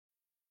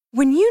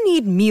When you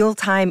need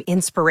mealtime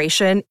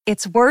inspiration,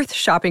 it's worth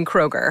shopping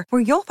Kroger,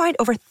 where you'll find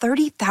over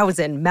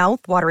 30,000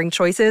 mouth-watering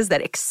choices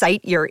that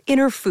excite your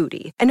inner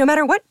foodie. And no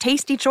matter what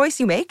tasty choice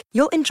you make,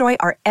 you'll enjoy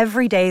our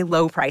everyday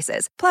low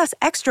prices, plus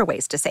extra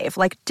ways to save,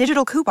 like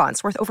digital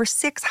coupons worth over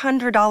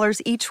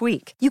 $600 each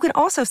week. You can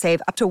also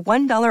save up to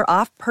 $1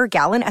 off per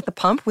gallon at the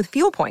pump with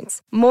fuel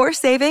points. More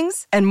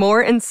savings and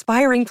more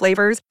inspiring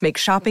flavors make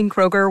shopping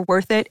Kroger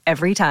worth it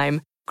every time.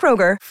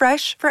 Kroger,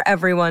 fresh for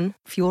everyone.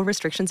 Fuel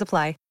restrictions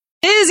apply.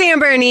 It is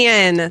Amber and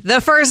Ian,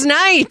 the first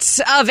night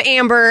of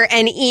Amber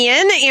and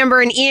Ian. Amber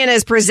and Ian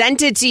is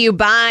presented to you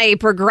by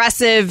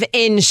Progressive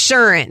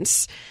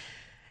Insurance.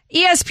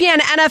 ESPN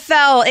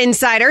NFL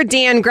insider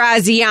Dan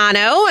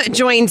Graziano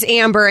joins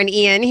Amber and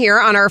Ian here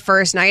on our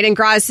first night. And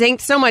Graz,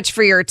 thanks so much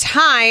for your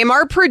time.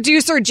 Our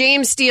producer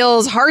James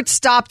Steele's heart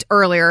stopped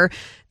earlier.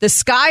 The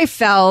sky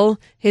fell,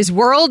 his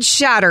world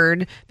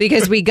shattered,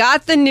 because we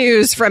got the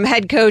news from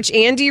head coach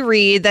Andy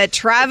Reid that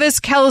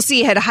Travis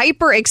Kelce had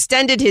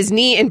hyperextended his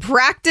knee in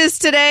practice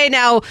today.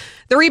 Now,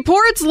 the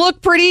reports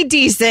look pretty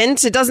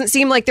decent. It doesn't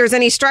seem like there's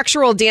any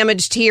structural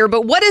damage here,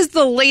 but what is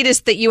the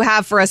latest that you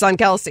have for us on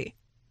Kelce?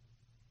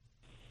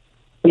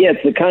 Yeah,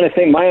 it's the kind of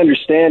thing, my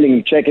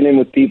understanding, checking in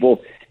with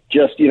people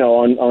just,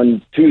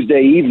 on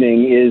Tuesday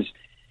evening is,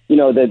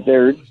 that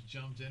they're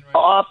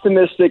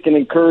optimistic and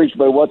encouraged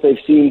by what they've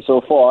seen so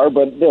far,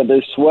 but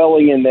there's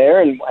swelling in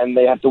there, and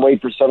they have to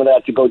wait for some of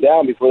that to go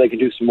down before they can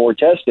do some more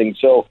testing.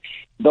 So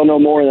they'll know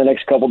more in the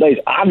next couple of days.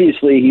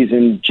 Obviously, he's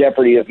in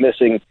jeopardy of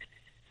missing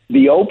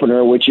the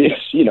opener, which is,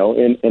 in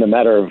a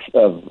matter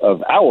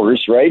of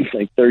hours, right?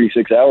 Like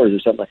 36 hours or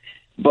something.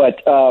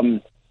 But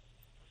I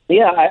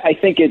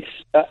think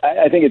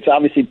it's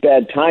obviously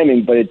bad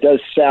timing, but it does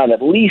sound,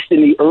 at least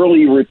in the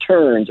early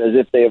returns, as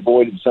if they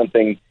avoided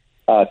something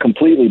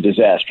completely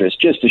disastrous.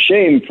 Just a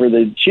shame for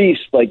the Chiefs.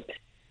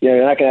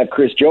 You're not going to have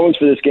Chris Jones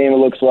for this game, it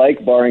looks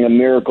like, barring a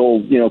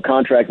miracle,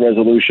 contract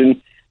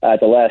resolution at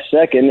the last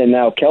second. And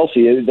now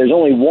Kelce, there's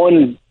only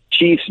one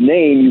Chiefs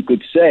name you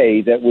could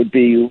say that would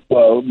be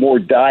more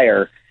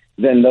dire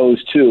than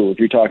those two, if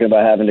you're talking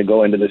about having to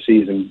go into the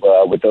season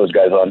with those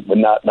guys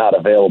not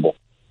available.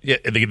 Yeah,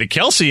 the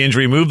Kelce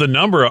injury moved the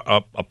number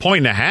a 1.5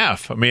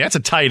 points. I mean, that's a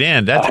tight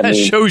end. That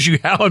shows you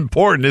how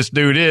important this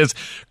dude is,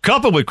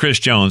 coupled with Chris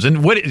Jones.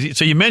 And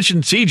so you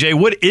mentioned CJ.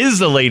 What is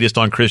the latest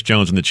on Chris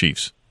Jones and the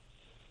Chiefs?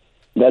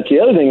 That's the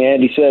other thing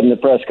Andy said in the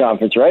press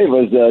conference, right,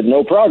 was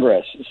no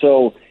progress.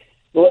 So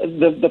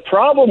the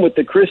problem with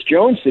the Chris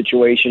Jones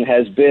situation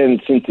has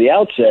been, since the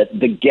outset,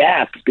 the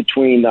gap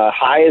between the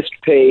highest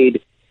paid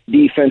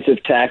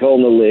defensive tackle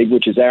in the league,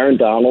 which is Aaron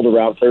Donald,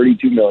 around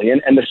 $32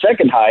 million, and the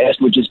second highest,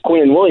 which is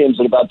Quinn Williams,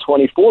 at about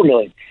 $24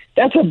 million.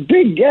 That's a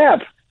big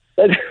gap.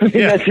 That's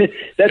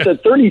a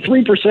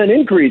 33%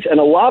 increase and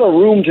a lot of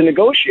room to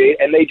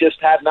negotiate, and they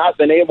just have not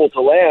been able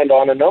to land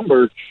on a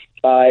number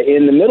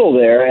in the middle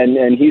there,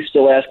 and he's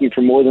still asking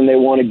for more than they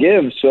want to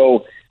give.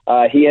 So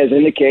he has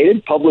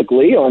indicated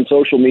publicly on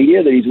social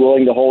media that he's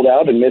willing to hold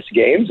out and miss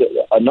games,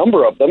 a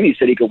number of them. He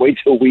said he could wait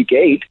till week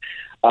 8.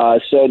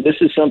 So this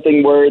is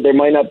something where there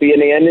might not be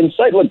any end in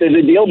sight. Look, there's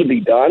a deal to be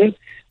done.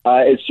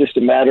 It's just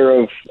a matter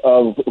of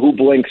who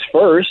blinks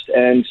first,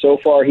 and so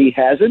far he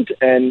hasn't,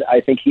 and I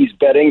think he's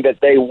betting that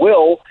they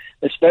will,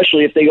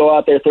 especially if they go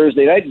out there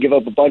Thursday night and give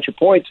up a bunch of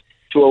points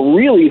to a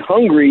really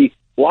hungry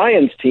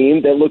Lions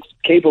team that looks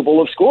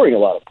capable of scoring a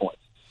lot of points.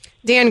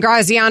 Dan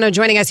Graziano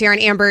joining us here on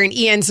Amber and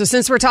Ian. So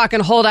since we're talking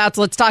holdouts,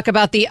 let's talk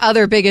about the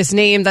other biggest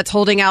name that's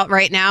holding out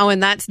right now,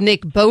 and that's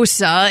Nick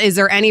Bosa. Is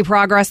there any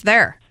progress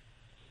there?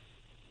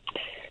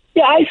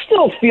 Yeah, I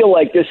still feel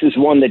like this is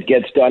one that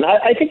gets done.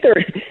 I think there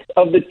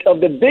of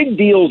the big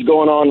deals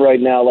going on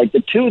right now, like the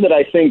two that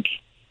I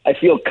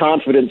feel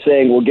confident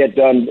saying will get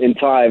done in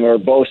time are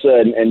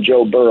Bosa and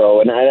Joe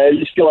Burrow, and I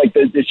just feel like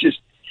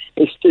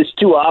it's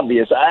too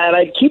obvious. And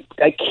I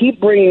keep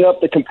bringing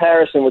up the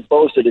comparison with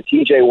Bosa to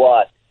T.J.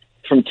 Watt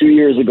from 2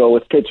 years ago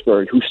with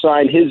Pittsburgh, who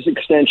signed his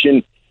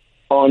extension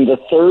on the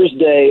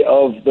Thursday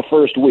of the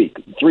first week,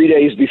 3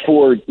 days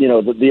before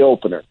the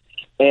opener,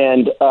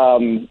 and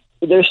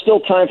there's still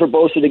time for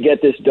Bosa to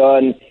get this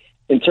done.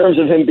 In terms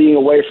of him being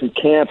away from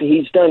camp,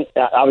 he's done,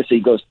 obviously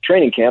he goes to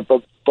training camp,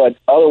 but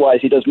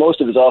otherwise he does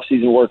most of his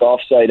off-season work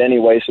off-site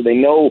anyway, so they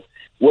know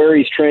where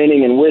he's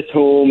training and with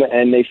whom,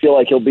 and they feel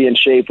like he'll be in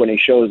shape when he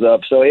shows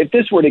up. So if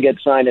this were to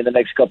get signed in the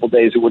next couple of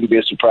days, it wouldn't be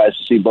a surprise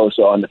to see Bosa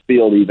on the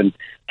field even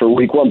for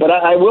week 1. But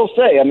I will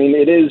say, I mean,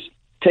 it is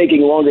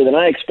taking longer than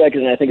I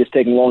expected, and I think it's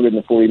taking longer than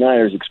the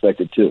 49ers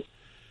expected too.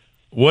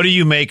 What do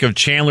you make of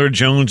Chandler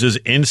Jones's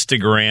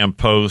Instagram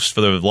post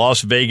for the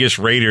Las Vegas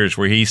Raiders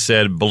where he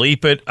said,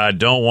 bleep it, I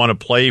don't want to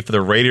play for the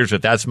Raiders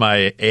if that's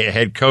my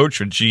head coach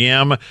or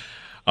GM.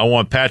 I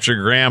want Patrick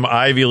Graham,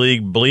 Ivy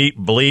League, bleep,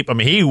 bleep. I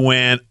mean, he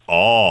went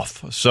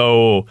off.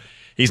 So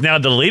he's now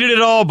deleted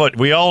it all, but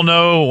we all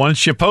know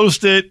once you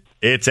post it,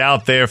 it's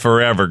out there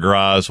forever,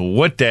 Graz.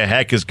 What the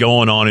heck is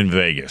going on in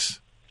Vegas?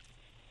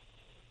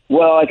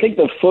 Well, I think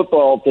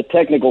the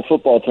technical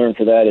football term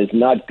for that is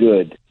not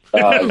good.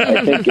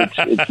 I think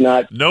it's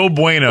not no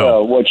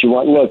bueno. What you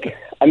want. Look,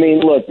 I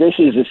mean, look, this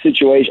is a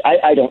situation.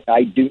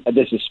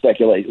 This is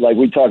speculation. Like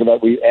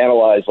we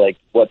analyze like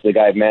what the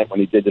guy meant when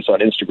he did this on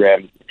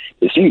Instagram.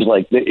 It seems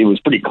like it was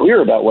pretty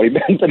clear about what he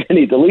meant, and then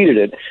he deleted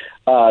it.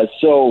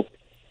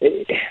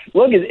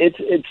 Look,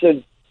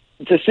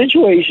 it's a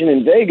situation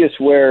in Vegas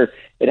where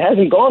it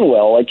hasn't gone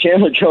well. Like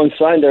Chandler Jones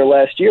signed there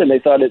last year, and they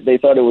thought it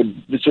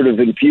would sort of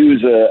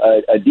infuse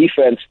a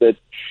defense that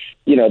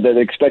that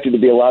expected to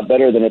be a lot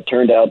better than it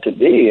turned out to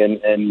be.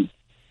 And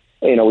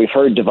we've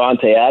heard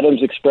Devontae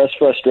Adams express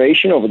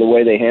frustration over the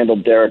way they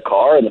handled Derek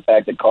Carr and the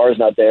fact that Carr's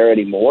not there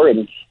anymore.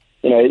 And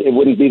it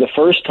wouldn't be the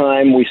first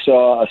time we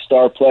saw a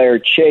star player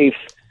chafe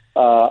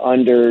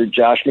under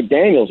Josh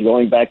McDaniels,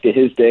 going back to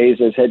his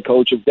days as head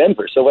coach of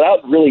Denver. So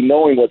without really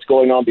knowing what's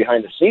going on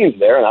behind the scenes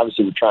there, and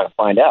obviously we're trying to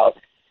find out,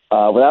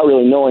 without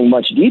really knowing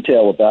much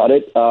detail about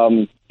it,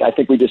 I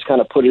think we just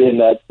kind of put it in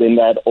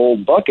that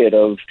old bucket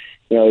of,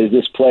 is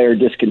this player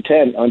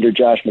discontent under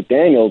Josh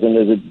McDaniels, and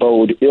does it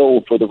bode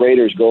ill for the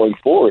Raiders going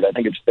forward? I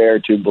think it's fair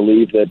to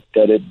believe that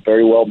it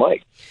very well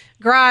might.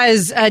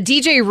 Graz,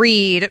 DJ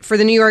Reed for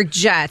the New York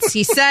Jets,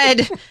 he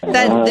said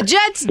that the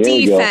Jets'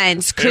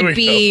 defense could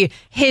be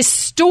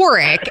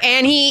historic,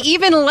 and he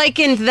even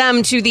likened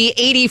them to the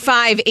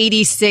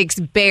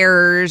 85-86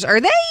 Bears. Are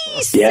they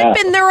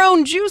sipping their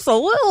own juice a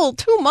little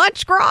too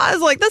much,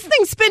 Graz? Like, this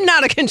thing's spinning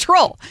out of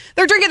control.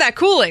 They're drinking that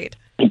Kool-Aid.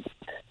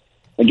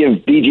 I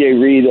give DJ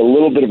Reed a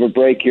little bit of a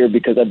break here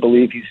because I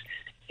believe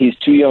he's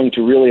too young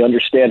to really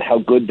understand how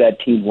good that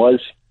team was.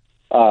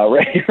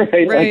 Right.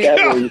 Like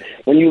that was,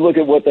 when you look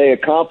at what they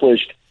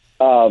accomplished,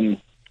 we were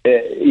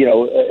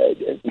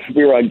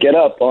on Get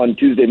Up on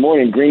Tuesday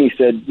morning. Greeny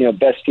said,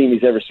 best team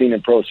he's ever seen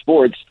in pro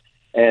sports,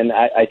 and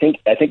I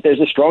think there's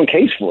a strong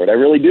case for it. I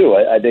really do.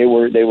 They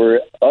were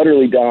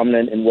utterly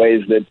dominant in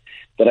ways that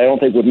I don't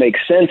think would make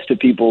sense to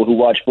people who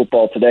watch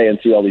football today and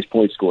see all these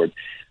points scored.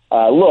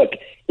 Look,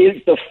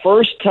 it's the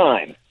first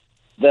time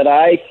that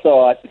I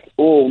thought,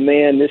 oh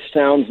man, this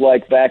sounds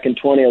like back in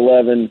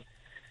 2011.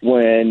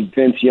 When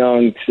Vince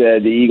Young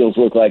said the Eagles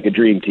look like a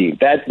dream team.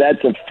 That's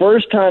the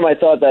first time I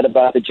thought that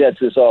about the Jets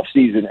this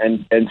offseason,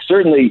 and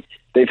certainly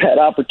they've had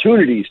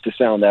opportunities to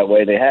sound that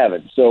way. They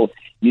haven't. So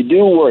you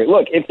do worry.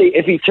 Look,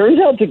 if he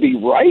turns out to be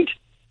right,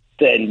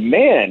 then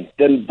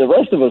the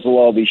rest of us will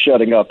all be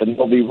shutting up and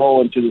they'll be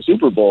rolling to the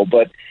Super Bowl.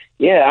 But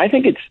yeah, I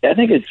think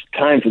it's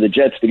time for the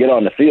Jets to get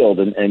on the field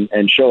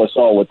and show us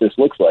all what this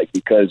looks like,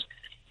 because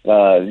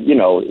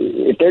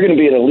if they're going to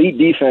be an elite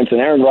defense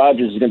and Aaron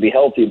Rodgers is going to be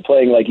healthy and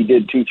playing like he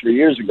did 2-3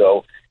 years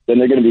ago, then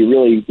they're going to be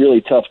really,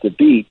 really tough to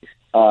beat.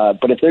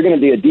 But if they're going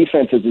to be a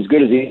defense that's as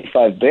good as the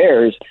 85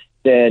 Bears,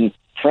 then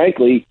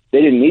frankly,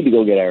 they didn't need to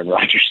go get Aaron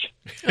Rodgers.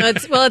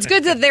 It's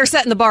good that they're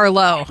setting the bar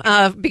low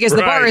because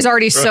the bar is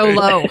already so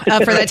low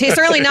for that team.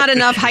 Certainly not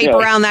enough hype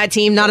around that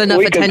team, not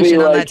enough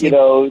attention on that team.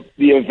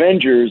 The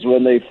Avengers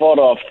when they fought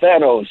off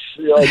Thanos.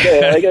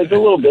 It's a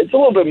little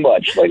bit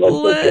much. Like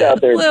let's get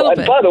out there.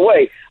 By the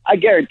way, I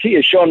guarantee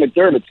you, Sean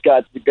McDermott's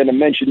going to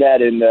mention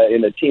that in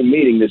a team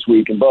meeting this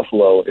week in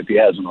Buffalo if he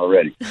hasn't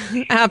already.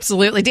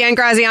 Absolutely, Dan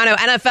Graziano,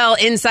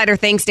 NFL Insider.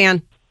 Thanks,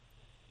 Dan.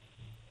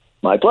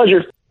 My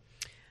pleasure.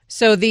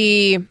 So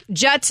the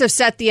Jets have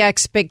set the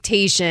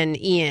expectation,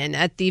 Ian,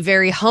 at the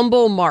very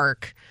humble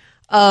mark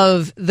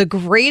of the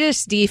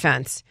greatest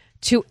defense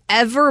to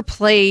ever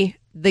play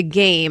the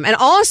game. And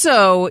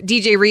also,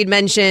 DJ Reed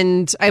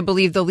mentioned, I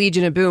believe, the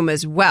Legion of Boom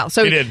as well.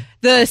 So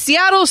the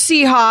Seattle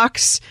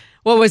Seahawks,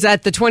 what was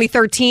that? The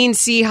 2013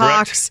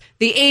 Seahawks, correct.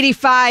 The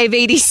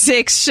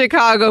 85-86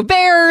 Chicago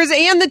Bears,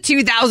 and the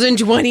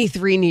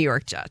 2023 New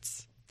York Jets.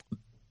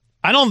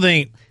 I don't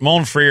think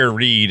Monfrere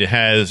Reed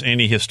has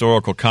any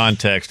historical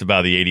context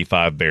about the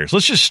 85 Bears.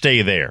 Let's just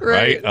stay there,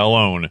 right?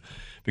 Alone.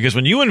 Because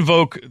when you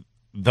invoke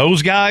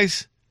those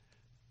guys,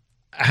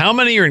 how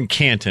many are in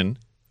Canton,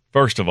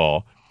 first of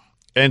all?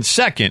 And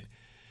second,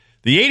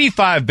 the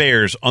 85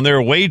 Bears on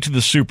their way to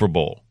the Super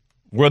Bowl,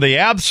 where they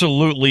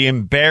absolutely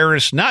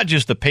embarrassed not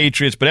just the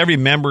Patriots, but every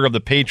member of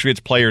the Patriots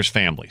players'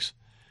 families.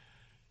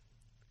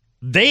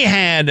 They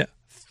had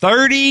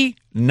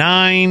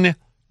 39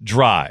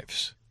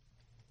 drives.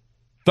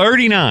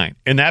 39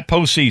 in that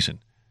postseason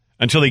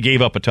until they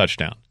gave up a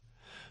touchdown.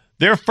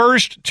 Their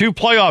first two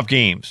playoff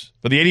games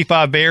for the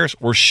 85 Bears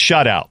were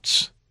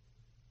shutouts.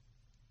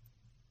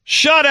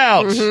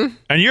 Shutouts! Mm-hmm.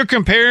 And you're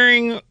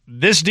comparing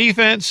this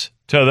defense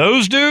to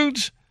those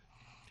dudes?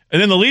 And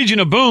then the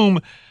Legion of Boom,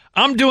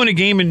 I'm doing a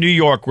game in New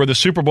York where the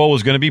Super Bowl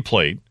is going to be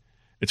played.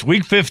 It's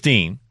week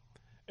 15.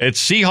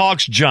 It's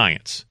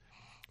Seahawks-Giants.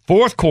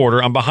 Fourth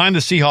quarter, I'm behind the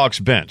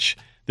Seahawks bench.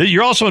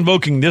 You're also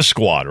invoking this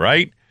squad,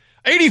 right?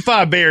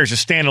 85 Bears is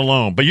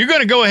standalone, but you're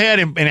going to go ahead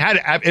and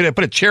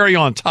put a cherry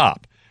on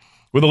top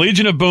with a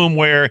Legion of Boom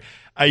where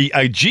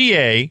a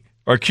GA,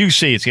 or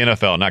QC, it's the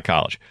NFL, not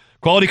college,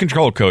 quality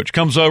control coach,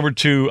 comes over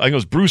to, I think it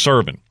was Bruce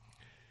Irvin,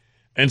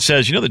 and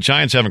says, the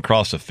Giants haven't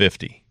crossed the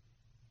 50.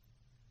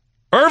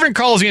 Irvin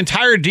calls the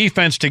entire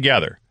defense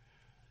together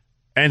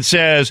and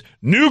says,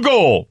 new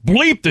goal,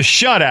 bleep the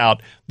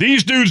shutout,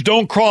 these dudes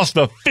don't cross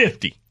the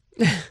 50.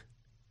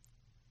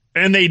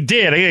 And they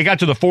did. They got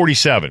to the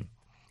 47.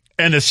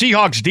 And the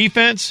Seahawks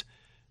defense,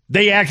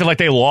 they acted like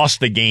they lost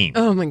the game.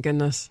 Oh, my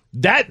goodness.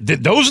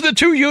 Those are the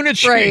two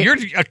units. Right.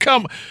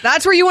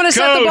 That's where you want to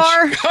set the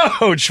bar?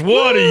 Coach,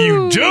 what are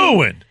you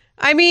doing?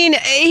 I mean,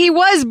 he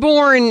was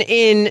born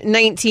in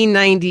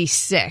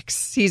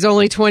 1996. He's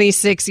only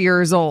 26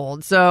 years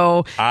old,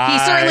 so he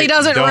certainly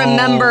doesn't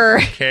remember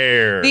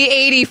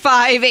the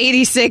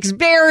 85-86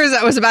 Bears.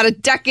 That was about a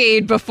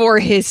decade before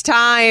his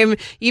time.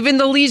 Even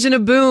the Legion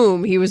of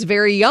Boom, he was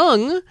very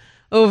young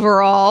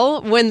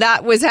overall when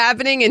that was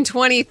happening in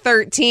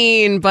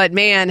 2013. But,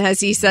 man,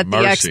 has he set the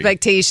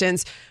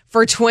expectations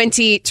for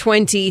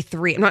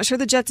 2023. I'm not sure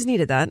the Jets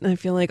needed that. I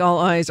feel like all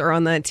eyes are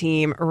on that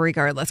team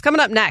regardless.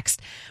 Coming up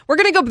next, we're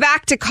going to go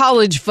back to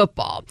college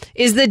football.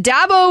 Is the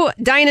Dabo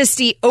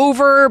dynasty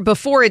over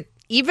before it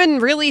even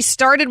really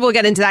started? We'll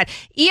get into that.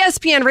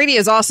 ESPN Radio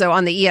is also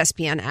on the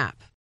ESPN app.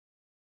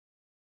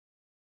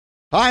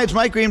 Hi, it's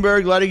Mike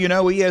Greenberg letting you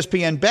know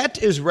ESPN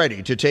Bet is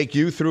ready to take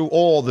you through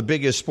all the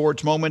biggest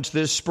sports moments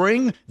this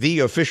spring. The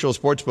official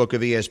sportsbook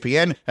of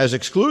ESPN has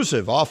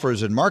exclusive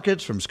offers and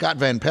markets from Scott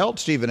Van Pelt,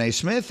 Stephen A.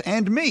 Smith,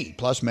 and me,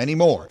 plus many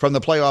more. From the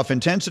playoff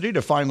intensity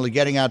to finally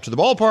getting out to the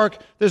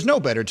ballpark, there's no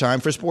better time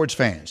for sports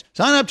fans.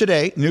 Sign up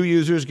today. New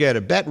users get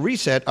a bet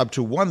reset up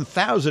to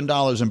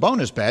 $1,000 in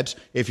bonus bets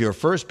if your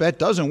first bet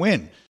doesn't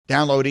win.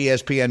 Download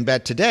ESPN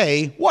Bet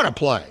today. What a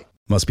play.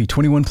 Must be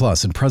 21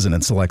 plus and present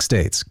in select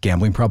states.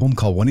 Gambling problem?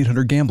 Call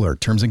 1-800-GAMBLER.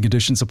 Terms and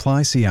conditions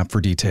apply. See app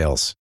for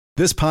details.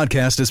 This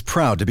podcast is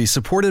proud to be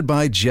supported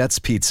by Jets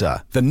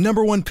Pizza, the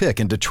 #1 pick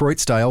in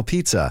Detroit-style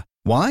pizza.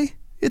 Why?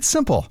 It's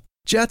simple.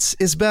 Jets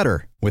is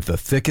better. With the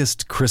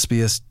thickest,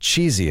 crispiest,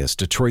 cheesiest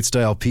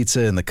Detroit-style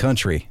pizza in the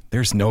country,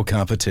 there's no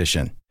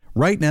competition.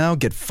 Right now,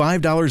 get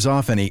 $5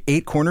 off any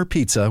 8-corner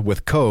pizza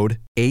with code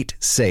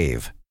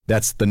 8SAVE.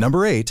 That's the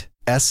number 8,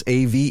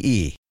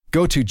 SAVE.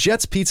 Go to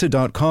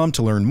jetspizza.com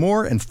to learn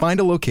more and find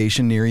a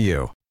location near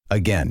you.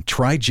 Again,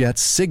 try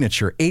Jet's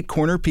signature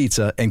 8-corner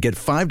pizza and get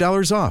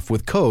 $5 off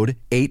with code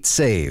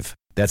 8SAVE.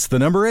 That's the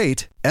number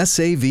 8,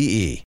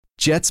 SAVE.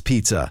 Jet's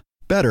Pizza.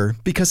 Better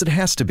because it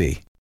has to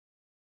be.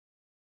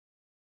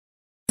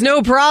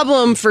 No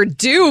problem for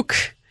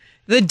Duke.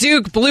 The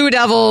Duke Blue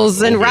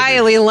Devils and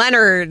Riley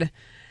Leonard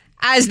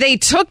as they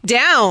took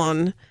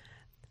down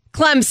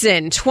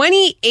Clemson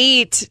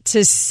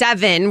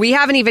 28-7. We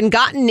haven't even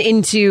gotten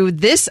into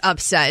this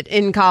upset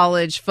in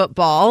college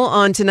football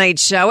on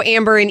tonight's show.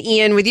 Amber and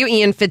Ian with you.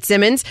 Ian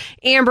Fitzsimmons,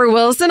 Amber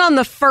Wilson on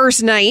the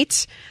first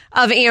night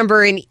of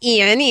Amber and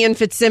Ian. Ian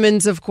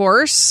Fitzsimmons, of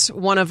course,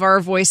 one of our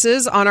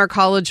voices on our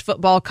college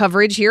football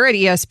coverage here at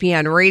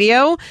ESPN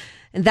Radio.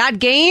 And that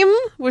game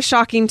was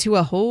shocking to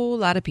a whole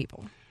lot of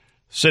people.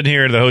 Sitting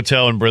here at the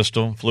hotel in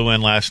Bristol, flew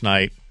in last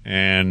night,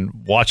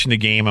 and watching the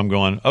game, I'm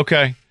going,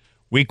 okay.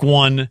 Week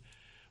 1,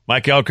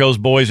 Mike Elko's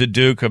boys at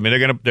Duke. I mean,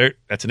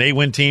 that's an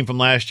 8-win team from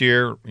last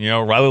year. You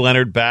know, Riley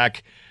Leonard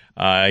back.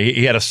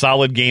 He had a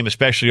solid game,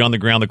 especially on the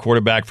ground, the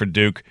quarterback for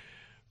Duke.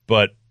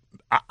 But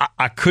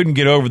I couldn't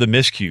get over the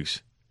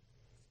miscues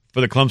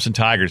for the Clemson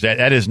Tigers.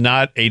 That is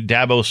not a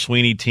Dabo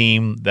Swinney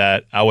team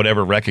that I would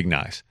ever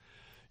recognize.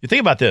 You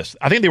think about this.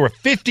 I think they were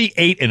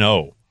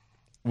 58-0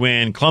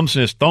 when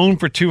Clemson is thrown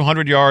for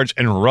 200 yards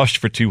and rushed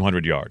for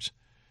 200 yards.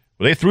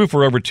 Well, they threw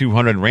for over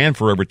 200, ran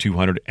for over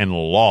 200, and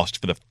lost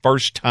for the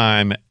first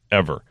time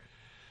ever.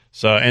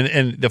 So,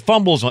 and the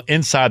fumbles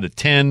inside the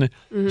 10,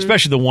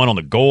 especially the one on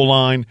the goal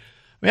line,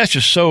 I mean, that's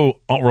just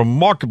so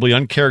remarkably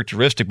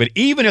uncharacteristic. But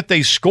even if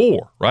they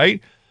score, right,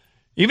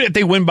 even if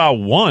they win by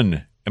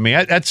 1, I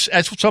mean, that's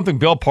something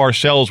Bill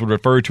Parcells would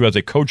refer to as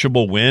a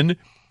coachable win,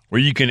 where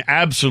you can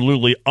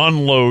absolutely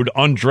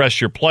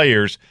undress your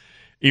players,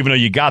 even though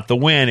you got the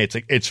win.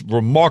 It's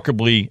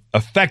remarkably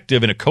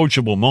effective in a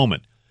coachable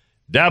moment.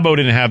 Dabo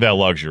didn't have that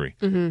luxury.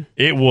 Mm-hmm.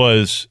 It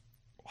was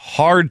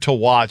hard to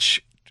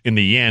watch in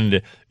the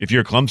end. If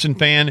you're a Clemson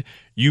fan,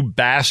 you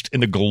basked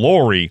in the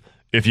glory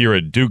if you're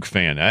a Duke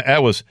fan.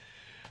 I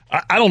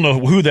don't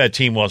know who that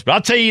team was, but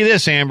I'll tell you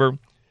this, Amber.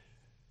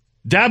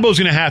 Dabo's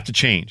going to have to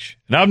change.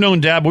 And I've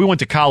known Dabo. We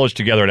went to college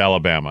together at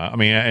Alabama. I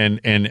mean,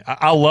 and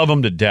I love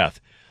him to death.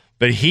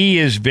 But he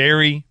is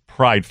very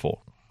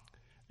prideful.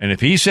 And if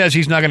he says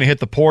he's not going to hit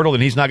the portal,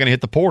 then he's not going to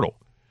hit the portal.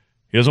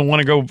 He doesn't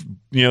want to go,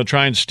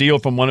 try and steal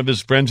from one of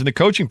his friends in the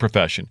coaching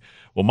profession.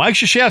 Well, Mike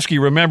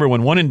Krzyzewski, remember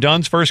when one and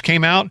dones first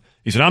came out?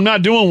 He said, "I'm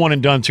not doing one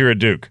and dones here at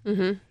Duke."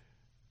 Mm-hmm.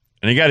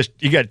 And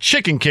he got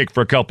chicken kicked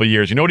for a couple of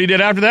years. You know what he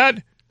did after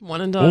that?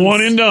 One and dones.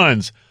 One and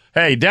dones.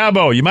 Hey,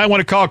 Dabo, you might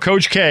want to call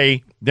Coach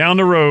K down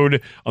the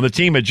road on the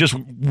team that just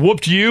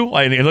whooped you.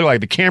 And it looked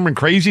like the Cameron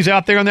Crazies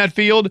out there on that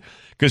field,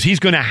 because he's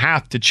going to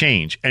have to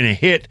change and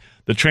hit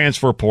the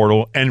transfer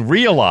portal and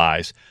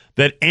realize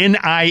that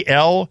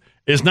NIL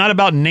is not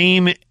about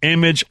name,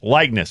 image,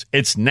 likeness.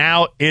 It's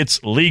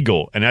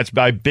legal, and that's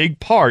by big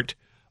part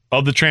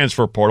of the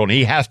transfer portal. And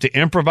he has to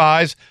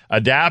improvise,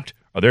 adapt,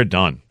 or they're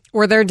done.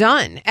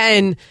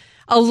 And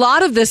a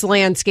lot of this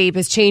landscape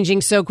is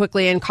changing so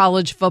quickly in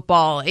college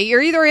football.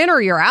 You're either in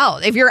or you're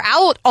out. If you're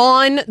out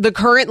on the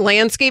current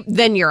landscape,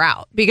 then you're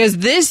out, because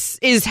this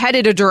is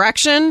headed a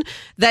direction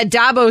that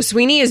Dabo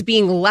Swinney is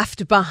being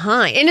left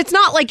behind. And it's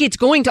not like it's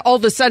going to all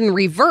of a sudden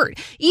revert.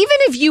 Even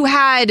if you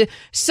had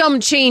some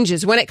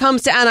changes when it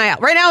comes to NIL,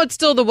 right now it's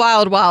still the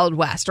wild, wild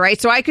west, right?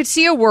 So I could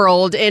see a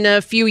world in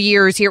a few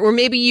years here where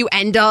maybe you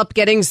end up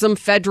getting some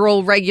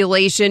federal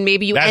regulation.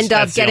 Maybe you end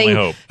up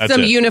getting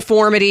some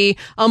uniformity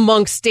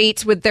amongst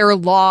states with their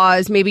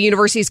laws. Maybe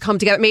universities come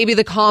together. Maybe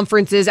the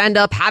conferences end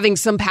up having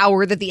some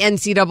power that the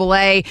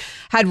NCAA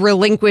had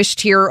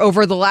relinquished here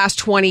over the last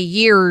 20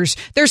 years.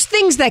 There's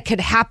things that could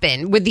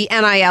happen with the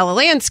NIL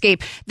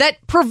landscape that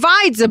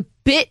provides a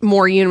bit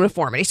more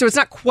uniformity. So it's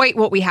not quite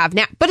what we have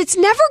now, but it's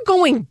never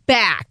going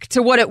back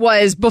to what it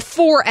was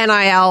before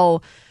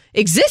NIL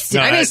existed.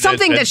 No, I mean, it's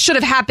something that should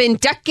have happened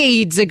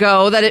decades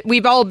ago that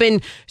we've all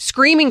been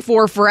screaming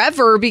for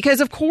forever, because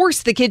of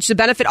course the kids should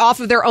benefit off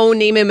of their own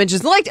name,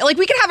 images. Like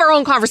we can have our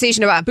own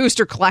conversation about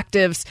booster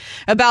collectives,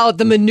 about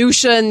the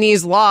minutia in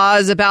these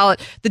laws, about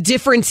the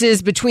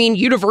differences between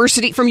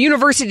from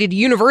university to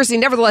university,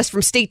 nevertheless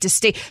from state to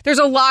state. There's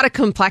a lot of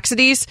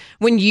complexities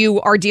when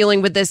you are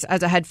dealing with this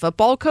as a head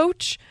football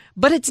coach,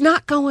 but it's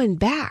not going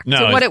back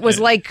to what it was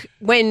like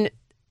when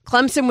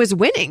Clemson was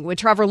winning with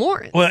Trevor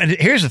Lawrence. Well, and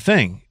here's the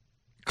thing.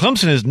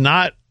 Clemson has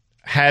not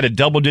had a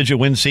double-digit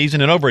win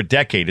season in over a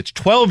decade. It's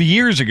 12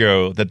 years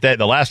ago that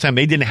the last time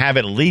they didn't have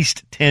at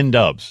least 10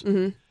 dubs,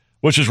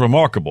 which is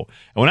remarkable.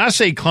 And when I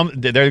say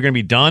they're going to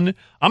be done,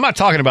 I'm not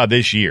talking about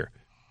this year.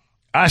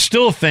 I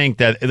still think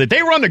that if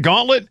they run the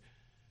gauntlet,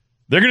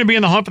 they're going to be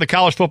in the hunt for the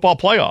college football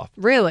playoff.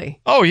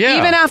 Really? Oh, yeah.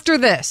 Even after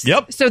this?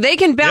 Yep. So they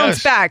can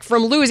bounce back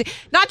from losing,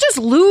 not just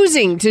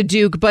losing to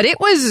Duke, but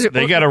it was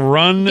they got to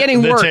run the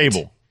worked.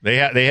 table.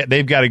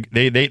 They've got to.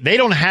 They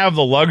don't have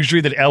the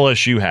luxury that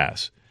LSU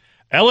has.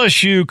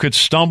 LSU could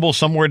stumble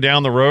somewhere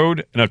down the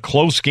road in a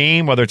close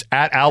game, whether it's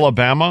at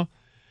Alabama,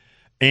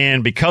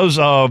 and because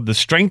of the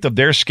strength of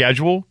their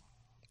schedule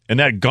and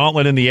that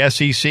gauntlet in the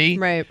SEC,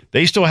 right,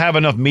 they still have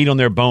enough meat on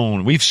their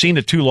bone. We've seen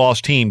a 2-loss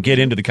team get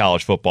into the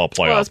college football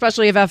playoff. Well,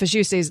 especially if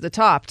FSU stays at the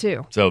top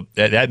too. So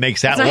that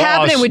makes that loss. It's not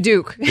happening with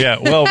Duke. Yeah,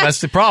 well,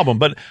 that's the problem.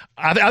 But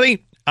I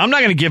think I'm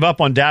not going to give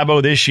up on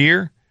Dabo this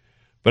year.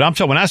 But I'm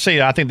telling, when I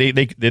say I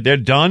think they're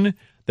done,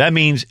 that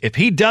means if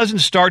he doesn't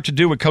start to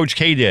do what Coach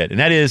K did, and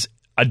that is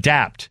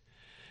adapt.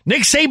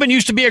 Nick Saban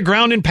used to be a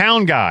ground and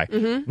pound guy.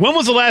 Mm-hmm. When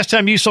was the last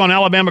time you saw an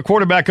Alabama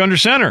quarterback under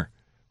center?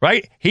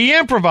 Right? He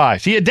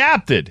improvised. He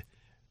adapted.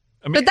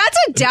 I mean, but that's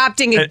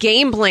adapting a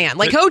game plan.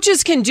 Like,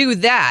 coaches can do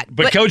that.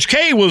 But Coach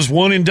K was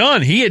one and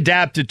done. He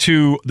adapted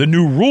to the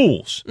new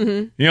rules.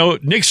 Mm-hmm. You know,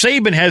 Nick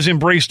Saban has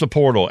embraced the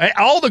portal.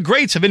 All the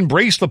greats have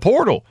embraced the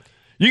portal.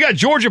 You got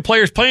Georgia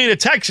players playing at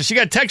Texas. You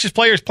got Texas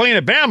players playing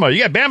at Bama.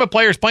 You got Bama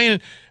players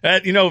playing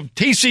at,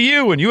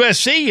 TCU and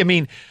USC. I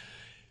mean,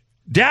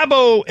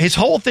 Dabo, his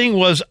whole thing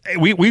was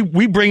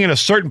we bring in a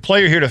certain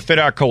player here to fit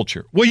our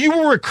culture. Well, you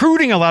were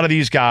recruiting a lot of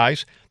these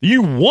guys.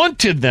 You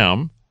wanted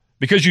them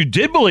because you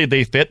did believe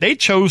they fit. They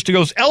chose to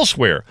go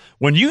elsewhere.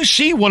 When you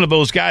see one of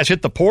those guys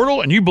hit the portal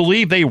and you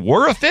believe they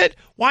were a fit,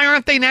 why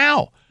aren't they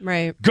now?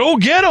 Right. Go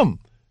get them.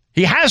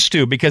 He has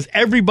to, because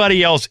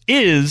everybody else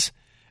is.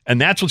 And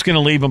that's what's going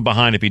to leave him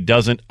behind if he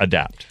doesn't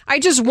adapt. I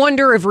just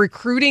wonder if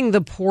recruiting the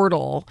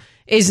portal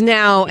is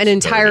now an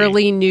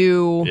entirely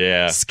new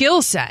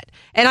skill set.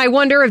 And I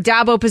wonder if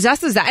Dabo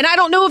possesses that. And I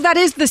don't know if that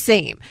is the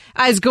same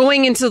as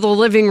going into the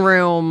living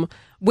room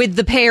with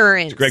the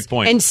parents. Great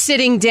point. And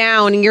sitting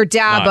down and you're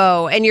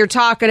Dabo and you're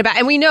talking about,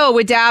 and we know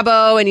with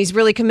Dabo and he's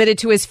really committed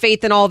to his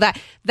faith and all that,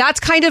 that's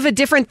kind of a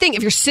different thing.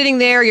 If you're sitting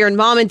there, you're in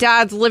mom and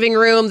dad's living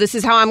room, this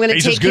is how I'm going to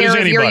take care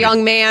of your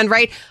young man,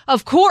 right?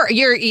 Of course,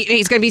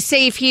 he's going to be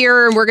safe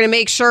here and we're going to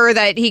make sure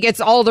that he gets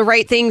all the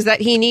right things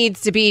that he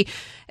needs to be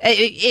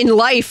in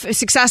life,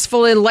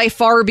 successful in life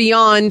far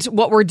beyond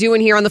what we're doing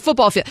here on the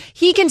football field.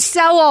 He can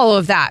sell all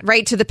of that,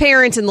 right, to the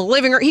parents in the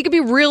living room. He could be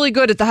really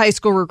good at the high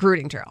school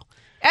recruiting trail.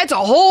 That's a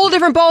whole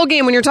different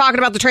ballgame when you're talking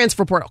about the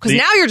transfer portal, because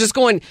now you're just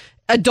going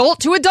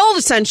adult to adult,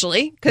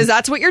 essentially, because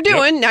that's what you're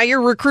doing. Yep. Now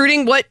you're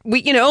recruiting what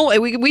we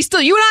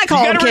still, you and I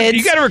call them kids.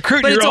 You got to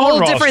recruit but your it's own a whole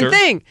roster. Different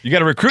thing. You got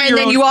to recruit and your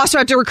then own. You also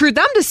have to recruit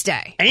them to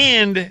stay.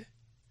 And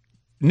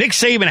Nick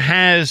Saban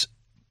has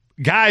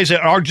guys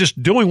that are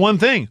just doing one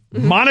thing,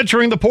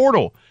 monitoring the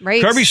portal.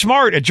 Right. Kirby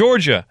Smart at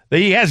Georgia,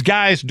 he has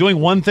guys doing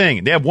one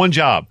thing. They have one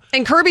job.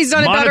 And Kirby's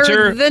done it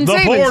better than the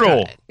Saban's portal. done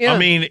it. Yeah. I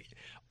mean,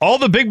 all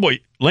the big boys,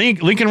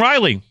 Lincoln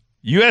Riley,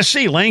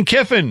 USC, Lane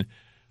Kiffin,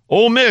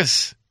 Ole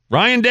Miss,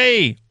 Ryan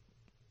Day,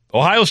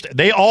 Ohio State,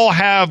 they all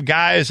have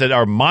guys that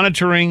are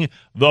monitoring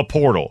the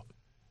portal.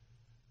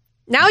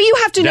 Now you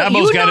have to know.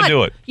 Dabo's got to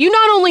do it. You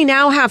not only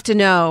now have to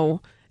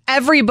know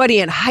everybody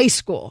in high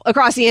school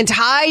across the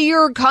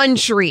entire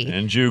country.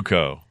 And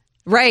JUCO.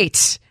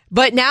 Right.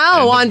 But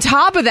now, on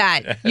top of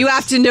that, you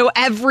have to know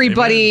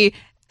everybody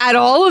at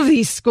all of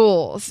these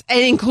schools, and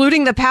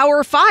including the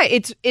Power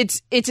 5.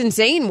 It's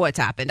insane what's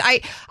happened. I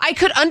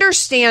could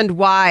understand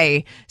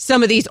why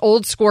some of these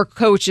old school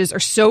coaches are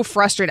so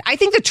frustrated. I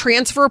think the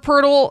transfer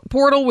portal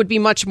would be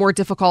much more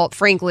difficult,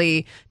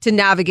 frankly, to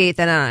navigate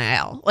than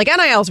NIL. Like,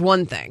 NIL is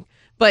one thing,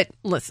 but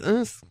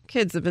listen,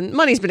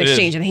 money's been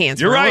exchanging hands.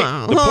 You're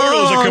right. The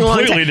portal is a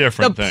completely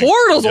different thing. The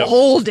portal's a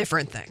whole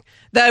different thing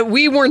that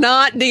we were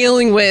not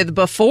dealing with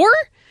before.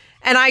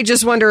 And I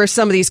just wonder if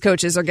some of these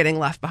coaches are getting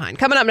left behind.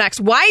 Coming up next,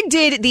 why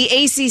did the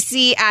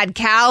ACC add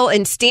Cal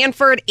and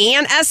Stanford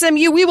and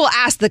SMU? We will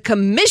ask the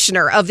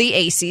commissioner of the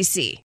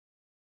ACC.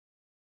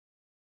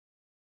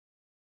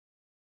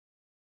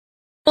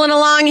 Following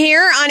along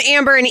here on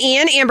Amber and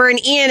Ian. Amber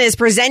and Ian is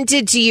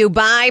presented to you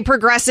by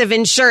Progressive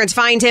Insurance.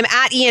 Find him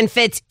at Ian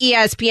Fitz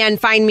ESPN.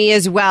 Find me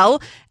as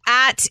well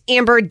at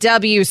Amber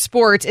W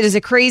Sports. It is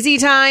a crazy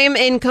time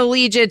in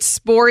collegiate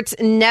sports.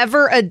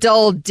 Never a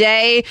dull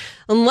day.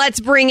 And let's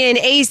bring in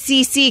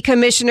ACC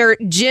Commissioner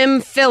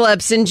Jim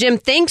Phillips. And Jim,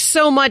 thanks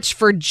so much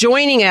for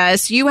joining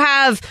us. You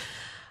have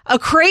a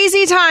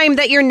crazy time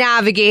that you're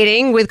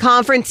navigating with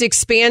conference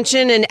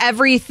expansion and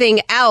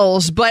everything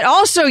else, but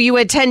also you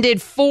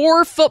attended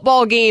 4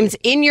 football games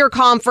in your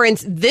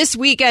conference this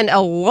weekend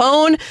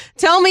alone.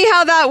 Tell me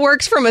how that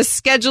works from a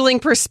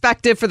scheduling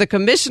perspective for the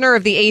commissioner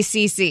of the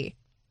ACC.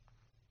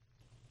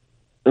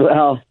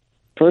 Well,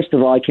 first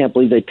of all, I can't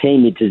believe they pay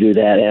me to do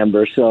that,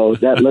 Amber. So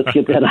let's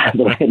get that out of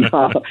the way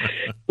now.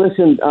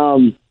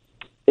 Listen,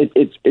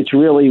 it's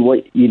really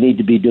what you need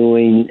to be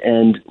doing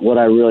and what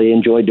I really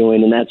enjoy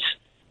doing, and that's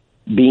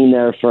being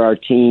there for our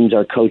teams,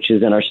 our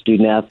coaches, and our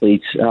student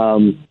athletes.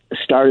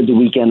 Started the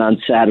weekend on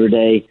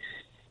Saturday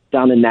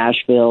down in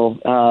Nashville,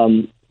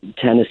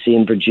 Tennessee,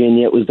 and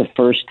Virginia. It was the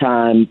first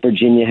time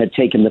Virginia had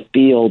taken the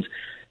field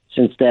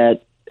since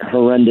that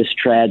horrendous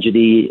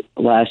tragedy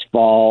last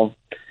fall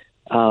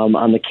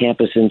on the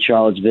campus in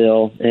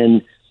Charlottesville.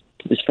 And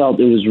just felt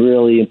it was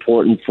really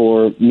important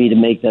for me to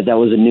make that. That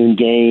was a noon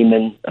game,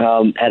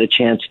 and had a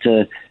chance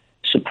to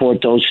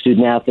support those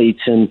student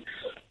athletes, and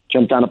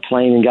jumped on a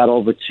plane and got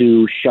over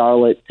to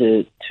Charlotte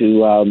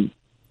to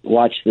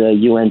watch the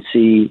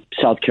UNC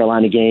South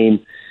Carolina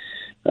game.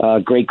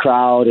 Great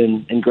crowd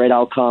and great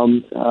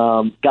outcome.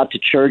 Got to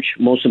church,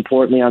 most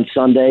importantly, on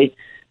Sunday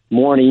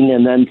morning,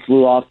 and then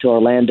flew off to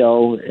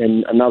Orlando,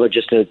 and another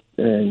just an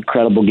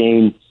incredible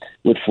game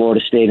with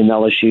Florida State and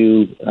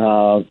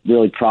LSU.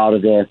 Really proud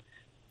of the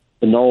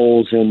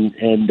Noles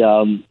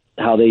and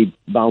how they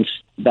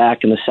bounced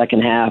back in the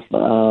second half.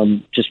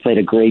 Just played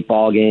a great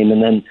ball game.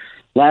 And then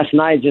last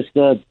night, just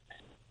a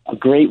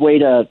great way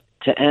to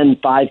end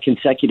 5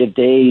 consecutive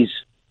days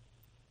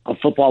of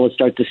football to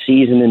start the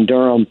season in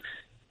Durham.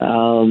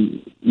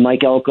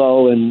 Mike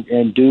Elko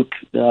and Duke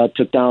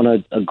took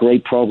down a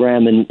great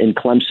program in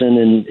Clemson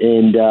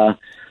and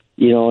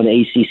an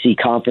ACC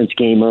conference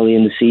game early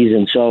in the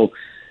season. So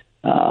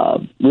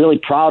really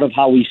proud of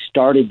how we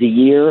started the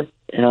year.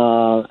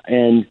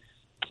 And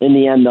in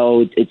the end,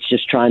 though, it's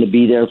just trying to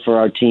be there for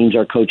our teams,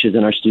 our coaches,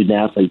 and our student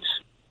athletes.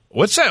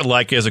 What's that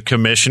like as a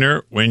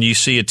commissioner when you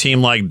see a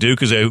team like Duke?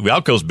 Because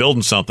Elko's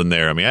building something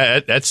there. I mean,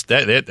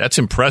 that's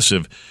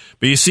impressive.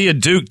 But you see a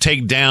Duke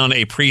take down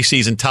a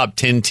preseason top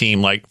 10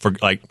 team like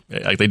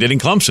they did in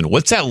Clemson.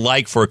 What's that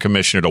like for a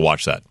commissioner to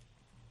watch that?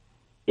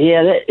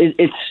 Yeah,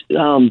 it's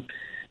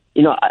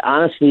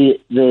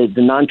honestly, the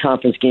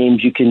non-conference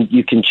games you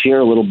can cheer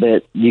a little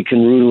bit, you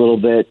can root a little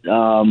bit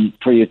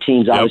for your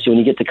teams. Obviously, when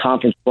you get to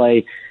conference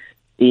play,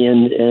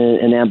 Ian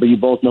and Amber, you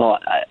both know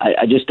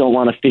I just don't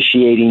want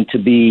officiating to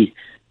be,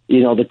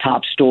 the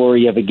top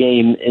story of a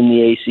game in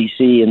the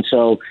ACC. And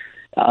so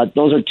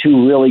those are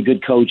 2 really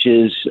good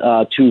coaches,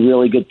 2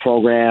 really good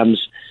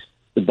programs.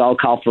 The bell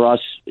cow for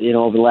us,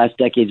 over the last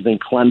decade has been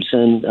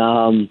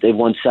Clemson. They've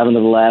won 7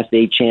 of the last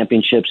 8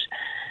 championships.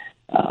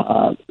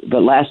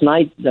 But last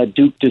night,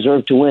 Duke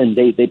deserved to win.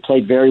 They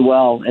played very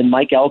well. And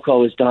Mike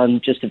Elko has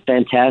done just a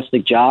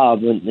fantastic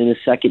job in his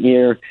second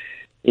year.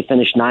 They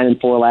finished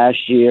 9-4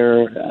 last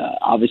year.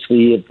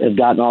 Obviously, have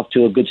gotten off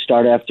to a good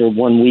start after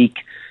 1 week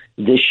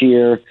this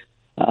year.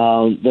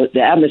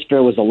 The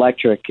atmosphere was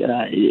electric.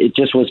 It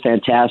just was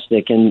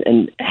fantastic.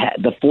 And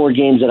the 4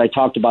 games that I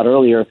talked about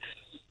earlier,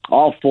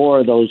 all 4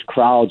 of those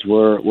crowds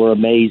were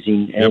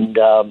amazing.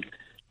 Yep.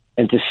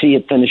 And to see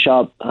it finish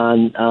up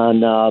on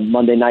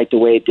Monday night the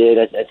way it did,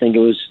 I think it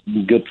was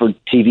good for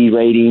TV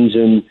ratings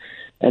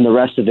and the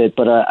rest of it.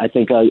 But I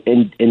think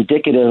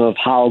indicative of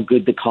how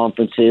good the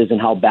conference is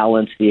and how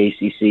balanced the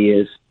ACC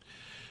is.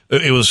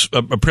 It was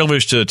a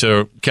privilege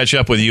to catch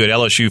up with you at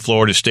LSU,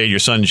 Florida State. Your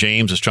son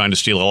James is trying to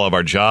steal all of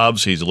our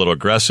jobs. He's a little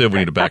aggressive. We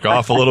need to back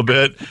off a little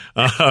bit.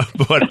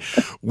 But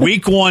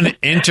week 1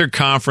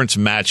 interconference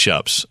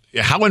matchups,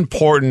 how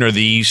important are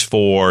these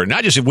for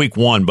not just in week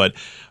 1, but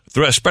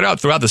spread out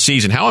throughout the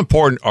season? How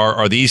important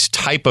are these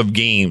type of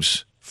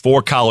games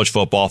for college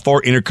football,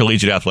 for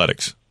intercollegiate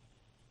athletics?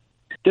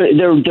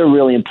 They're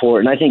really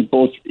important. I think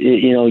both,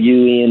 you,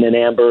 Ian, and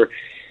Amber,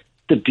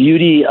 the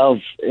beauty of,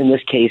 in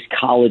this case,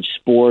 college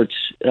sports,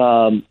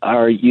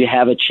 are you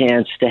have a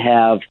chance to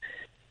have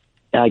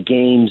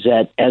games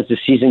that as the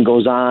season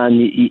goes on,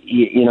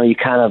 you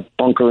kind of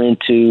bunker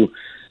into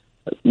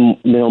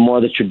more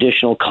of the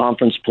traditional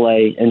conference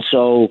play. And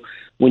so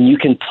when you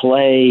can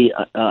play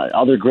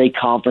other great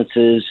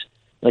conferences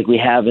like we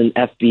have in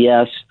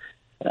FBS,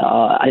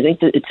 I think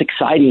that it's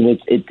exciting.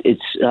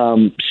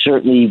 It's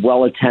certainly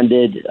well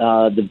attended.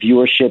 The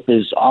viewership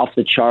is off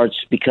the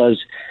charts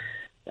because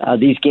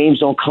these games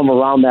don't come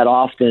around that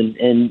often,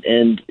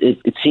 and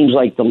it seems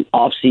like the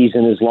off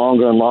season is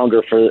longer and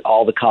longer for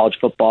all the college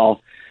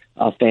football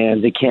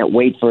fans. They can't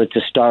wait for it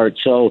to start.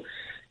 So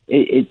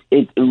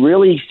it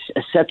really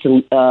sets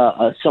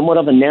somewhat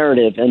of a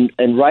narrative,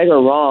 and right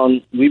or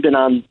wrong, we've been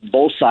on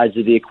both sides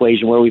of the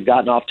equation where we've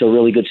gotten off to a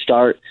really good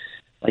start,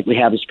 like we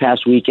have this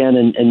past weekend,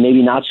 and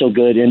maybe not so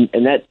good, and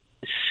that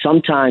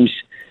sometimes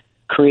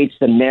creates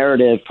the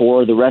narrative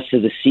for the rest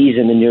of the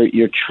season, and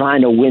you're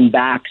trying to win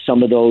back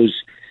some of those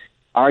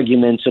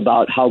arguments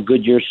about how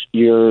good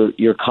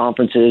your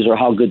conference is or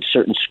how good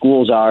certain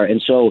schools are.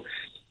 And so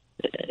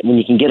when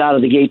you can get out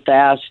of the gate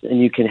fast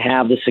and you can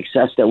have the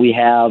success that we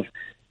have,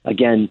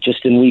 again,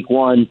 just in week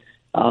one,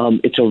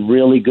 it's a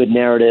really good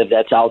narrative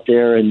that's out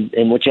there. And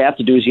what you have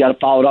to do is you got to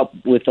follow it up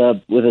with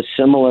a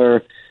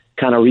similar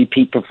kind of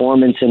repeat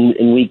performance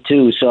in week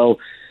two. So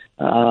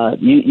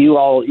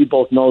you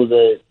both know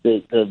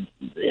the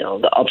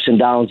ups and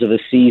downs of a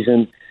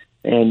season.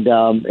 And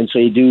so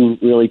you do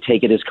really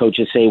take it, as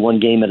coaches say, one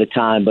game at a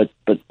time, but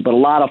a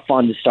lot of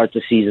fun to start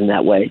the season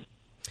that way.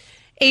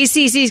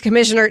 ACC's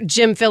Commissioner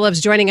Jim Phillips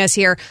joining us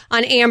here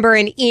on Amber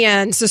and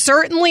Ian. So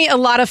certainly a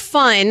lot of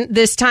fun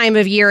this time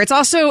of year. It's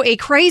also a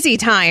crazy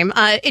time,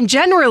 and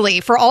generally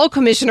for all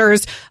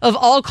commissioners of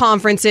all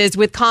conferences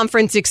with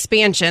conference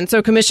expansion.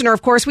 So Commissioner,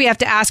 of course, we have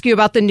to ask you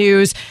about the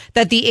news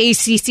that the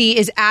ACC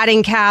is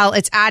adding Cal,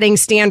 it's adding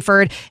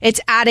Stanford, it's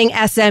adding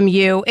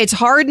SMU. It's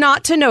hard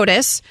not to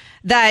notice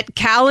that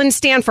Cal and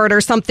Stanford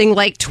are something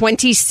like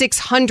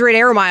 2,600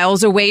 air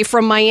miles away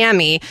from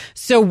Miami.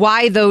 So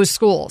why those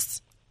schools?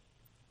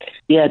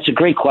 Yeah, it's a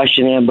great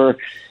question, Amber.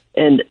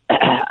 And,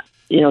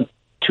 2.5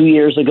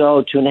 years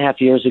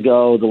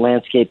ago, the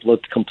landscape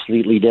looked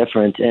completely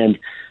different, and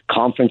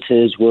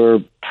conferences were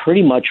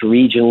pretty much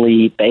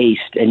regionally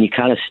based, and you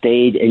kind of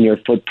stayed in your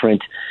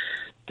footprint.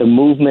 The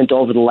movement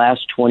over the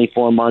last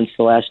 24 months,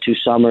 the last 2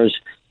 summers,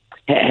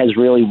 has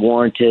really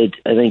warranted,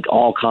 I think,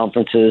 all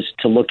conferences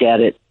to look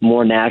at it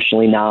more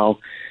nationally now.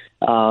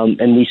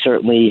 And we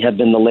certainly have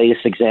been the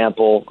latest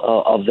example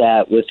of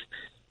that with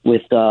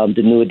the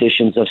new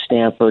additions of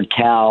Stanford,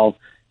 Cal,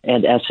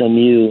 and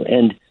SMU.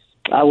 And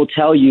I will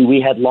tell you, we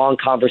had long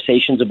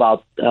conversations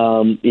about,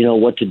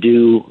 what to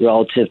do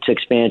relative to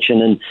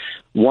expansion. And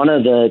one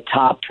of the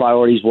top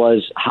priorities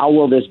was, how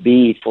will this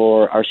be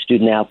for our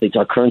student athletes,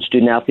 our current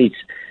student athletes,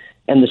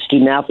 and the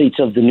student athletes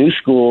of the new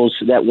schools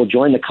that will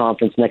join the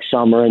conference next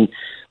summer? And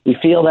we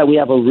feel that we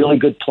have a really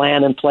good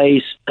plan in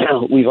place.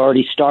 We've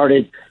already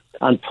started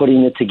on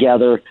putting it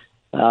together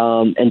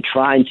and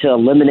trying to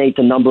eliminate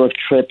the number of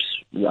trips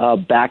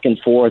back and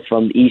forth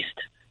from east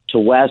to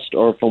west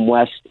or from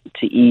west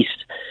to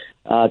east,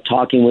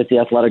 talking with the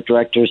athletic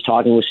directors,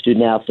 talking with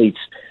student athletes,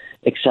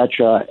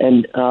 etc.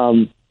 And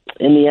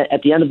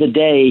at the end of the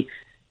day,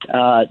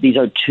 these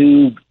are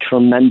 2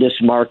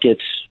 tremendous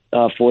markets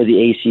for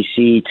the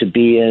ACC to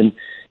be in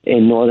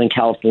Northern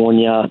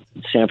California,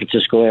 San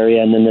Francisco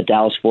area, and then the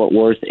Dallas-Fort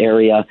Worth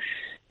area.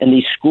 And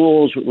these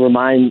schools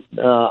remind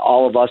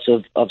all of us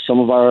of some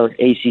of our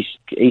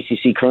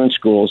ACC current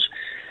schools.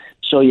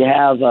 So you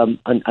have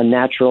a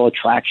natural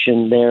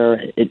attraction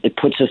there. It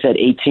puts us at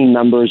 18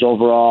 members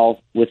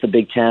overall with the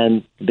Big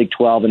 10, the Big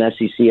 12, and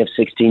SEC of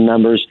 16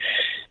 members.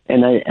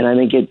 And I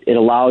think it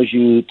allows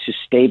you to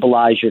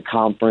stabilize your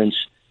conference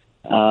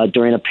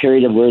during a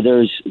period of where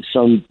there's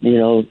some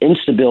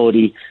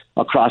instability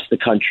across the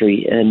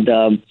country. And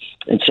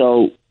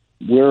so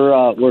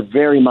we're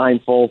very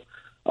mindful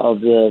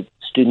of the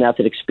student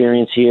athlete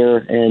experience here,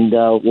 and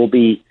we'll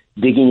be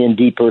digging in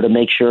deeper to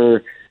make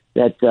sure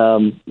that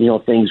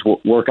things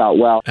work out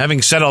well.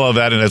 Having said all of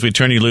that, and as we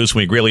turn you loose,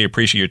 we greatly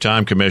appreciate your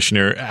time,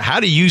 Commissioner. How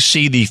do you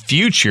see the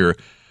future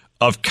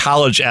of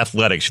college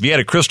athletics? If you had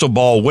a crystal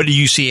ball, what do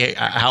you see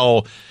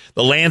how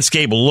the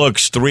landscape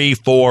looks 3,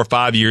 4,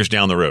 5 years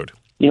down the road?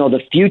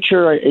 The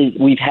future,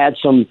 we've had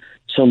some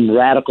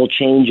radical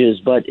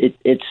changes, but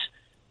it's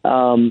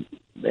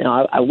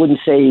I wouldn't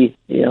say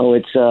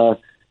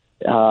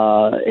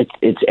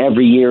it's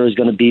every year is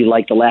going to be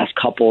like the last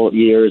couple of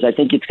years. I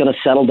think it's going to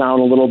settle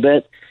down a little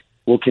bit.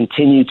 We'll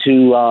continue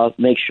to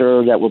make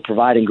sure that we're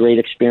providing great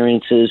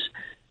experiences.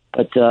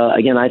 But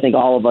again, I think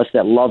all of us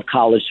that love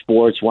college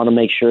sports want to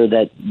make sure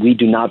that we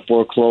do not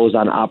foreclose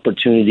on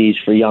opportunities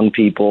for young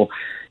people.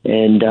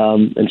 And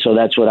so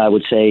that's what I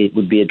would say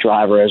would be a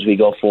driver as we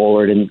go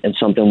forward, and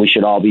something we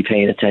should all be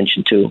paying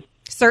attention to.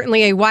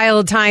 Certainly a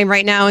wild time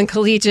right now in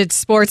collegiate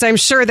sports. I'm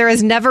sure there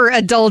is never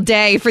a dull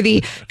day for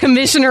the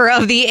commissioner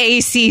of the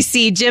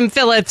ACC, Jim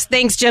Phillips.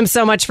 Thanks, Jim,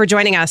 so much for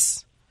joining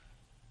us.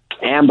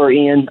 Amber,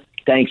 Ian,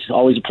 thanks.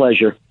 Always a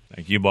pleasure.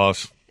 Thank you,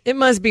 boss. It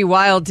must be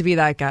wild to be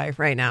that guy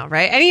right now,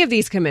 right? Any of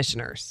these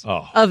commissioners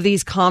of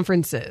these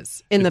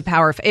conferences in the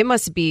Power, it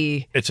must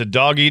be. It's a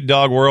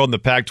dog-eat-dog world, and the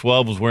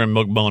Pac-12 was wearing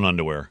milk bone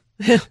underwear.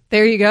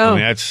 There you go. I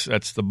mean,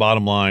 that's the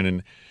bottom line.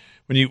 And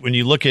when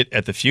you look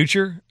at the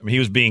future, I mean, he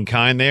was being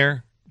kind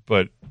there,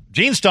 but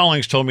Gene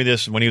Stallings told me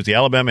this when he was the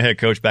Alabama head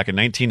coach back in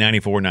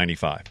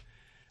 1994-95,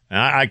 and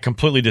I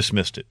completely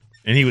dismissed it.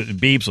 And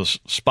Beebs was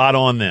spot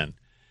on then.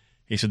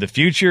 He said the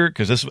future,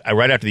 because this was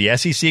right after the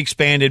SEC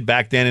expanded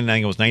back then, and I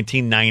think it was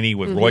 1990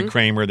 with Roy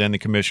Kramer, then the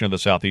commissioner of the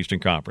Southeastern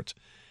Conference.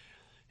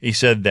 He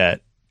said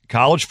that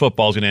college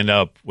football is going to end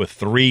up with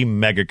 3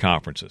 mega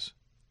conferences.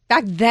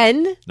 Back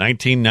then?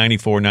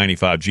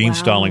 1994-95. Gene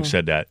Stallings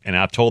said that. And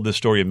I've told this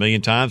story a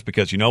million times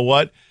because you know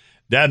what?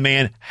 That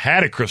man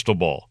had a crystal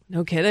ball.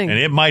 No kidding. And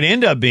it might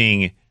end up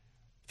being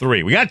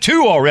 3. We got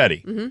 2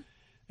 already.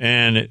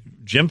 And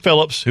Jim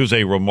Phillips, who's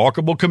a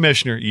remarkable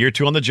commissioner, year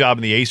 2 on the job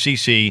in the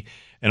ACC,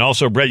 and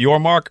also Brett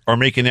Yormark are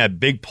making that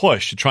big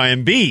push to try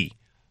and be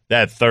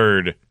that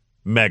 3rd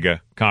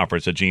mega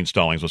conference that Gene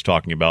Stallings was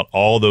talking about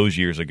all those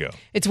years ago.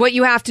 It's what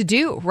you have to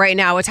do right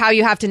now. It's how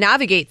you have to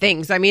navigate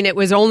things. I mean, it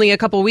was only a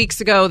couple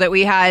weeks ago that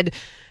we had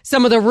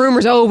some of the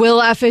rumors,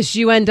 will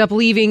FSU end up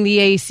leaving the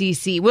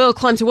ACC? Will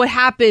Clemson? What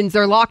happens?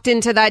 They're locked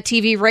into that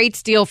TV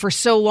rights deal for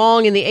so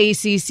long in the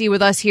ACC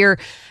with us here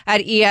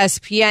at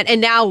ESPN. And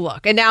now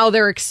look,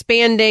 they're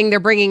expanding. They're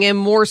bringing in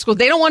more schools.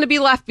 They don't want to be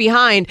left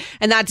behind.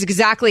 And that's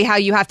exactly how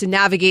you have to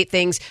navigate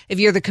things if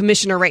you're the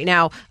commissioner right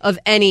now of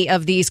any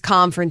of these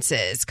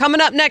conferences.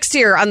 Coming up next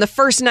here on the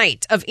first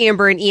night of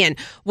Amber and Ian,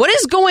 what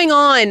is going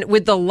on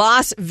with the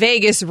Las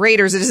Vegas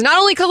Raiders? It is not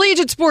only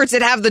collegiate sports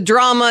that have the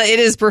drama. It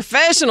is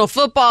professional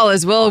football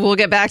as well. We'll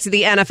get back to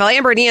the NFL.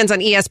 Amber and Ian's on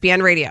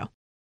ESPN Radio.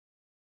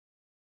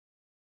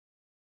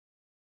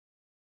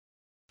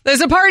 There's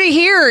a party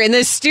here in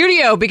this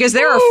studio because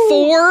there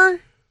are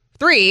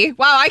 3.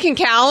 Wow, I can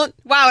count.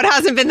 Wow, it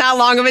hasn't been that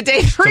long of a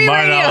day. 3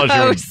 radio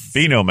hosts.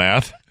 Be no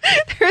math.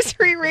 There's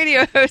 3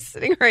 radio hosts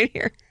sitting right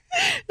here.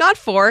 Not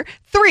 4,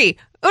 3.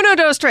 Uno,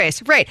 dos,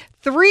 tres. Right.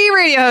 3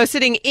 radio hosts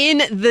sitting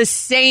in the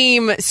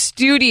same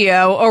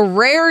studio. A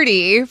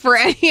rarity for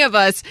any of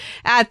us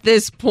at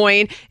this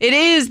point. It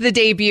is the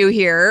debut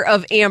here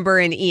of Amber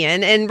and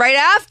Ian. And right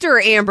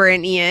after Amber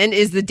and Ian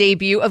is the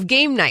debut of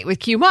Game Night with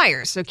Q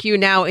Myers. So Q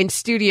now in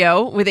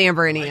studio with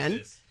Amber and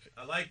Ian.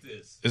 I like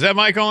this. Is that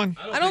mic on?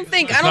 I don't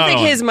think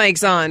his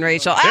mic's on,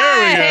 Rachel.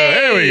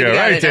 There we go.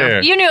 Right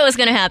there. You knew it was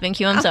going to happen,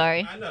 Q. I'm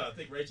sorry. I know. I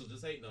think Rachel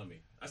just hating on me.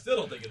 I still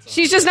don't think it's on.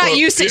 She's just not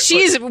used to.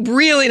 She's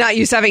really not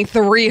used to having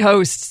 3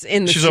 hosts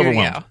in the studio.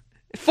 Overwhelmed.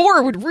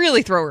 4 would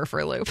really throw her for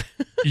a loop.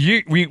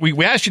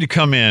 We asked you to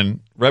come in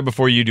right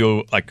before you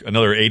do like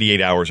another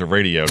 88 hours of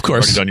radio. Of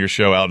course. You've done your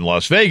show out in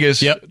Las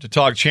Vegas to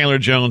talk Chandler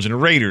Jones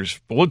and Raiders.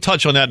 But we'll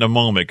touch on that in a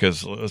moment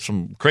because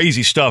some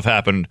crazy stuff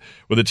happened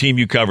with the team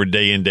you covered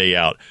day in, day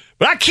out.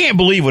 But I can't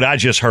believe what I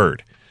just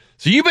heard.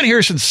 So you've been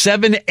here since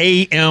 7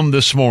 a.m.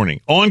 this morning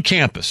on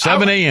campus,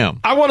 7 a.m.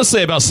 I want to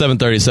say about 7:30,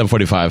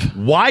 7:45.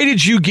 Why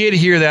did you get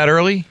here that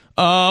early?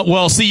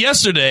 Well, see,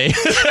 yesterday,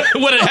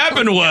 what had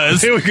happened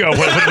was... Here we go. When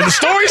the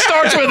story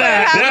starts with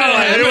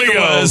that. Here we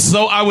go.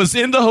 So I was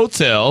in the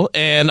hotel,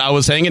 and I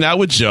was hanging out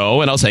with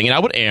Joe, and I was hanging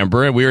out with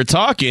Amber, and we were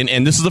talking,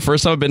 and this is the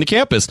first time I've been to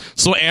campus.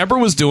 So Amber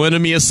was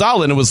doing me a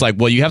solid, and it was like,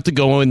 well, you have to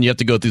go in, you have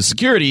to go through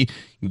security,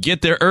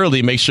 get there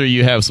early, make sure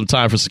you have some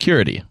time for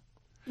security.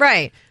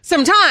 Right.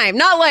 Some time.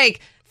 Not like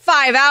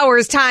 5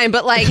 hours time,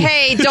 but like,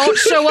 hey, don't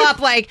show up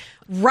like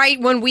right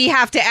when we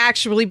have to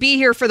actually be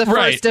here for the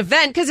first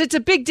event, because it's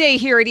a big day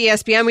here at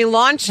ESPN. We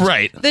launched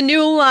the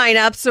new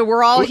lineup, so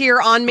we're all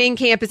here on main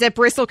campus at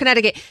Bristol,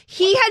 Connecticut.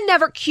 He had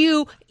never,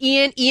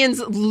 Ian's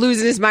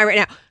losing his mind right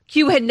now.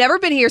 Q had never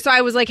been here, so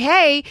I was like,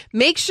 hey,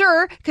 make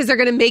sure, because they're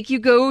going to make you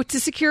go to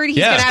security.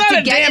 He's going to have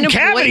to get an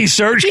employee. Cavity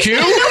search, Q. He's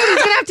going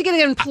to have to get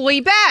an employee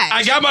badge.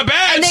 I got my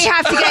badge. And they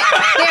have to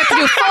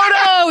do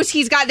photos.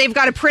 They've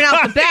got to print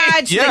out the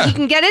badge so that he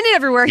can get in it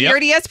everywhere here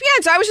at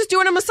ESPN. So I was just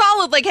doing him a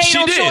solid, like, hey,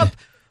 don't show up.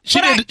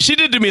 She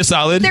did do me a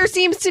solid. There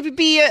seems to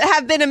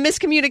have been a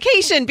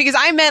miscommunication, because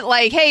I meant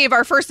like, hey, if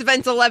our first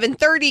event's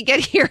 11:30,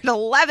 get here at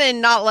 11,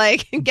 not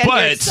like get here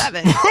at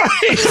 7. Right.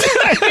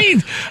 I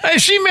mean,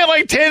 she meant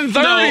like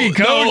 10:30,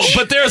 Coach.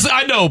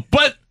 No,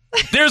 but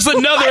there's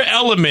another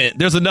element.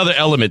 There's another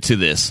element to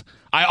this.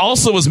 I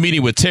also was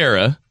meeting with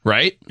Tara,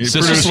 right?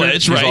 Sister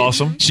Sledge, right? She's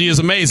awesome. She is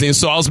amazing.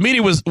 So I was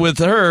meeting with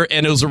her,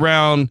 and it was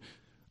around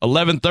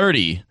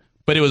 11:30,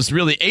 but it was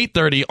really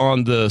 8:30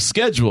 on the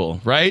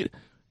schedule, right?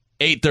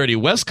 8:30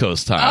 West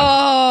Coast time.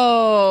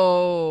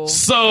 Oh.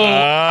 So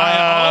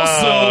I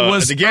also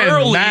was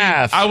early.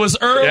 Math. I was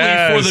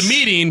early for the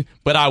meeting,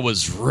 but I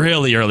was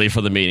really early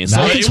for the meeting.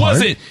 So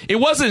it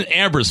wasn't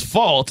Amber's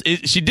fault.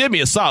 She did me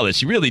a solid.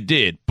 She really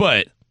did.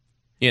 But,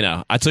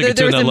 I took it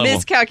to another level. You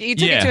took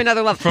it to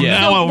another level. From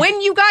now on, when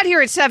you got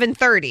here at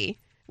 7:30,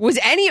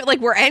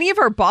 were any of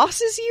our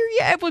bosses here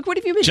yet? Like, what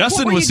have you been?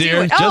 Justin was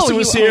here. Justin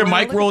was here.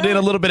 Mike rolled in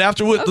a little bit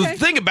after. Okay. The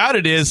thing about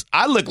it is,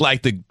 I look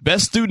like the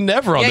best student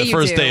ever on the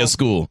first day of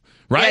school.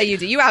 Right? Yeah, you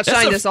do. You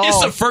outshined us all.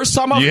 It's the first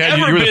time I've ever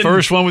been. You were the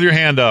first one with your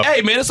hand up.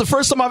 Hey, man, it's the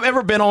first time I've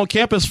ever been on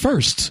campus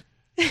first.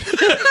 Oh,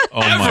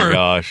 my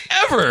gosh.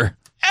 Ever.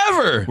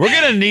 We're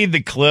going to need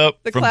the clip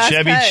from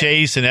Chevy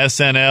Chase and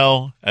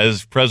SNL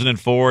as President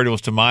Ford. It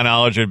was, to my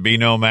knowledge, there'd be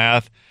no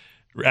math.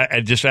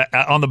 Just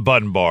on the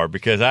button bar,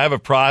 because I have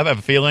a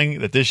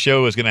feeling that this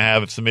show is going to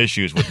have some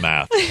issues with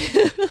math.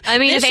 I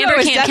mean, if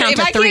Amber can't count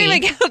to three. I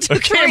can't even count to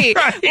three.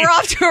 Right. We're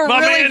off to a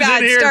really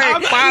bad start.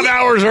 I'm 5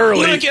 hours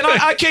early. Look, and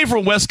I came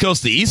from West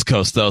Coast to East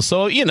Coast, though,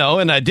 so,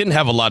 and I didn't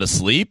have a lot of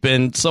sleep,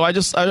 and so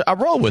I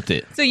roll with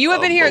it. So you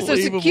have been here.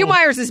 So Q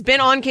Myers has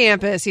been on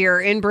campus here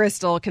in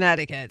Bristol,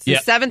 Connecticut. So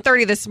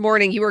 7:30 this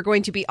morning, you are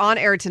going to be on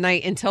air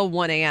tonight until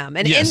 1 a.m.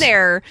 And in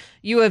there,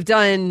 you have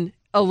done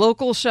a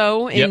local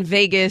show in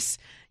Vegas.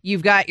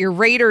 You've got your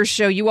Raiders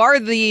show. You are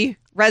the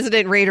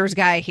resident Raiders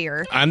guy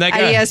here. I'm that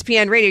guy. At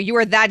ESPN Radio. You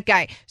are that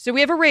guy. So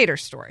we have a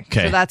Raiders story.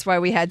 Okay. So that's why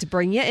we had to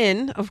bring you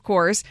in, of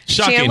course.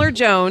 Shocking. Chandler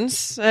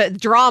Jones,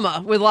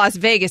 drama with Las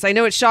Vegas. I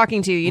know it's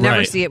shocking to you. You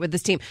never see it with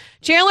this team.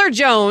 Chandler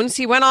Jones,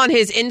 he went on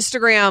his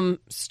Instagram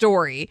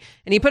story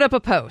and he put up a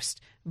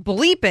post.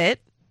 Bleep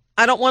it.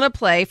 I don't want to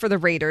play for the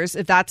Raiders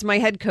if that's my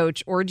head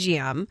coach or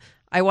GM.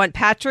 I want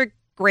Patrick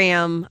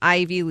Graham,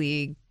 Ivy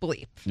League,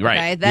 bleep. Right.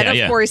 Okay? Then,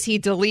 of course, he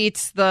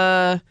deletes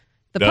the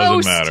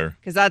post. Doesn't matter.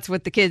 Because that's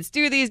what the kids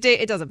do these days.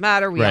 It doesn't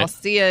matter. We all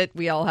see it.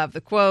 We all have the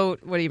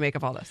quote. What do you make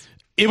of all this?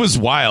 It was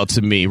wild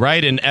to me,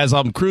 right? And as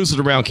I'm cruising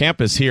around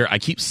campus here, I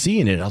keep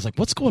seeing it. I was like,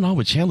 what's going on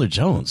with Chandler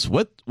Jones?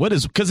 What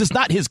is, because it's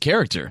not his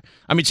character.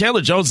 I mean,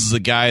 Chandler Jones is a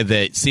guy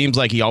that seems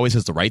like he always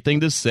has the right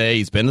thing to say.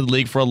 He's been in the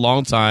league for a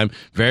long time,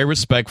 very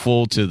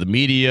respectful to the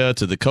media,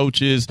 to the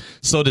coaches.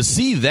 So to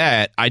see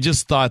that, I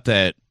just thought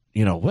that,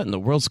 what in the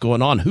world's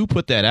going on? Who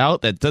put that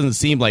out? That doesn't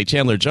seem like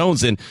Chandler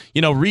Jones. And,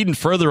 reading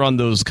further on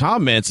those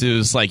comments, it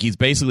was like he's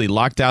basically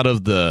locked out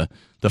of the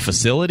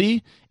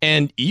facility.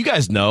 And you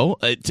guys know,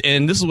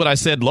 and this is what I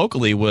said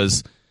locally,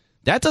 was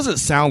that doesn't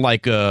sound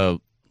like a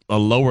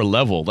lower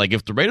level. Like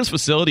if the Raiders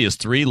facility is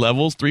 3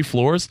 levels, 3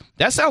 floors,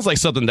 that sounds like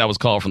something that was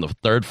called from the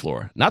 3rd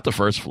floor, not the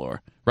 1st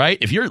floor, right?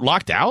 If you're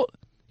locked out.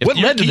 What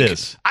led to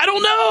this? I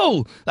don't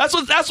know. That's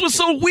what's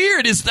so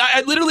weird is I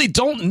literally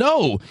don't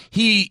know.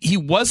 He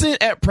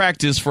wasn't at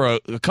practice for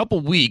a couple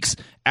weeks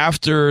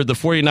after the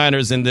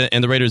 49ers and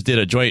the Raiders did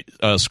a joint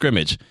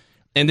scrimmage.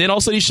 And then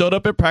also he showed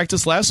up at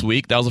practice last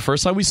week. That was the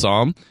first time we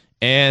saw him.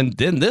 And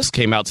then this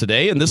came out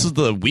today, and this is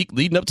the week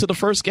leading up to the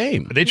first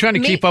game. Are they trying to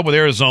keep up with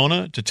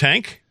Arizona to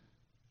tank?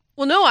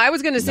 Well, no, I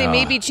was going to say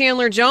maybe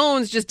Chandler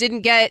Jones just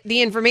didn't get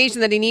the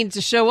information that he needed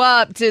to show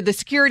up to the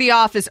security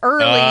office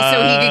early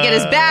so he could get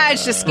his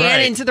badge to scan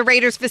into the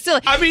Raiders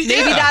facility. I mean,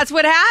 maybe that's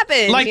what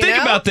happened. Like, think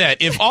about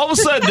that. If all of a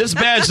sudden this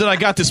badge that I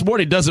got this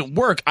morning doesn't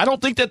work, I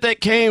don't think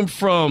that came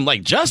from,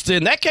 like,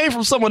 Justin. That came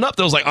from someone up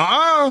that was like,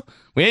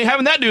 we ain't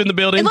having that dude in the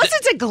building. Unless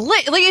it's a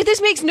glitch. Like,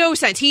 this makes no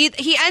sense.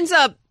 He ends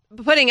up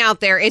putting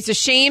out there, it's a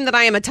shame that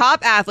I am a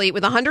top athlete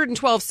with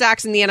 112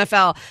 sacks in the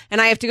NFL and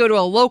I have to go to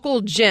a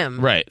local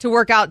gym to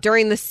work out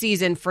during the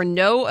season for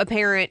no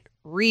apparent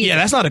reason. Yeah,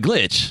 that's not a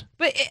glitch.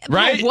 But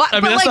right? What, I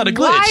mean, that's not a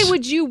glitch. Why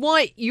would you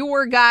want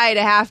your guy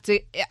to have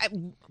to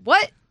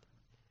what?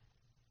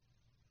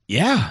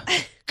 Yeah.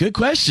 Good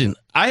question.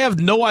 I have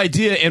no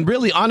idea. And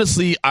really,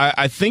 honestly,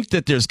 I think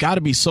that there's got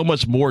to be so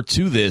much more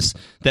to this,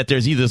 that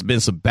there's either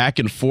been some back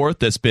and forth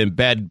that's been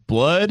bad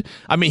blood.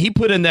 I mean, he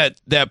put in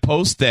that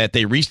post that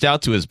they reached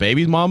out to his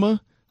baby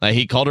mama. Like,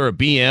 he called her a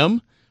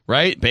BM,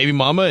 right? Baby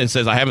mama, and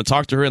says, I haven't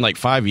talked to her in like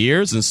 5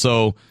 years. And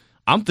so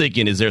I'm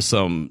thinking, is there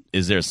some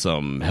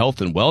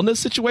health and wellness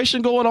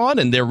situation going on?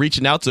 And they're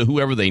reaching out to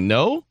whoever they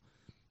know?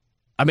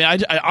 I mean,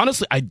 I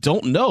honestly, I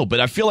don't know, but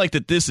I feel like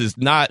that this is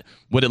not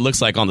what it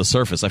looks like on the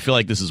surface. I feel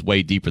like this is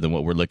way deeper than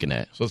what we're looking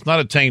at. So it's not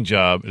a tank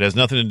job. It has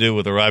nothing to do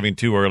with arriving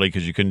too early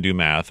because you couldn't do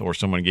math or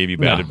someone gave you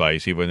bad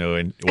advice, even though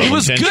it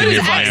was good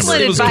advice.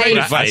 It was great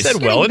advice. I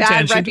said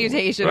well-intentioned. Bad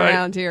reputation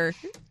around here.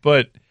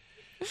 But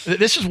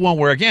this is one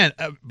where, again,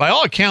 by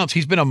all accounts,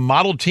 he's been a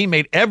model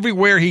teammate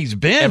everywhere he's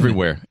been.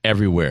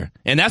 Everywhere.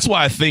 And that's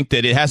why I think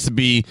that it has to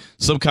be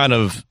some kind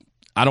of,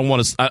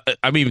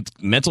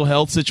 mental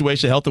health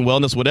situation, health and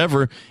wellness,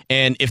 whatever.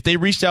 And if they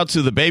reached out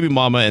to the baby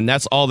mama and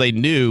that's all they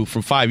knew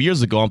from 5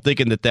 years ago, I'm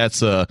thinking that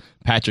that's a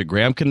Patrick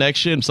Graham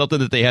connection, something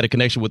that they had a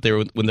connection with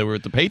when they were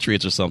with the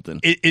Patriots or something.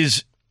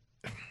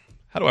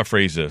 How do I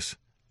phrase this?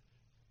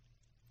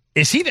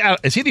 Is he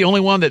the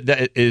only one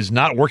that is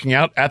not working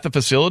out at the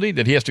facility,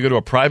 that he has to go to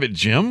a private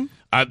gym?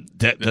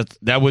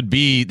 That would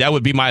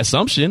be my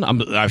assumption.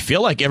 I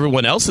feel like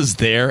everyone else is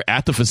there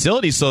at the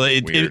facility, so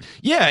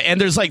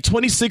and there's like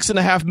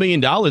 $26.5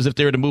 million if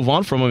they were to move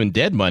on from him in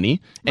dead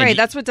money. Right,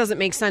 that's what doesn't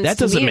make sense. That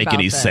doesn't make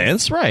any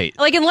sense, right?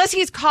 Like unless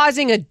he's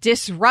causing a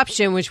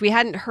disruption, which you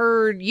hadn't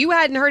heard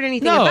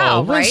anything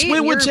about, right?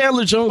 When would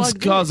Chandler Jones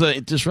cause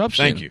a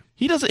disruption? Thank you.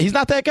 He's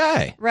not that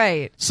guy.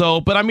 Right.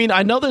 So, but I mean,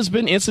 I know there's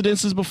been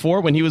incidences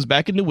before when he was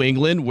back in New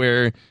England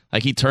where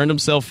like he turned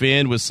himself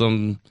in with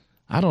some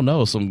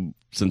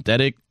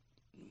synthetic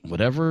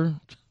whatever.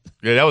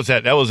 Yeah, that was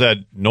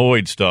that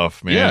Noid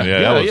stuff,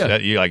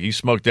 man. You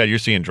smoked that, you're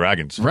seeing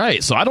dragons.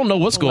 Right. So I don't know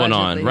what's going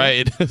on,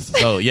 right?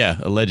 So yeah,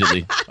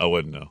 allegedly. I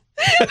wouldn't know.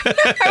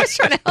 I was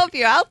trying to help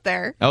you out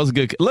there. That was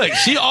good. Look,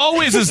 she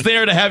always is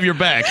there to have your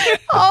back.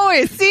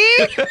 Always. See?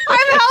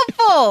 I'm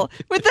helpful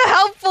with the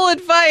helpful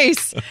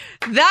advice.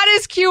 That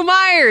is Q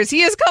Myers.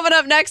 He is coming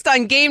up next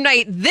on Game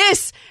Night.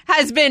 This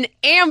has been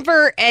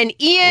Amber and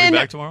Ian. Are we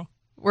back tomorrow?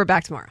 We're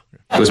back tomorrow.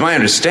 It was my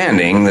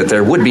understanding that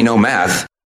there would be no math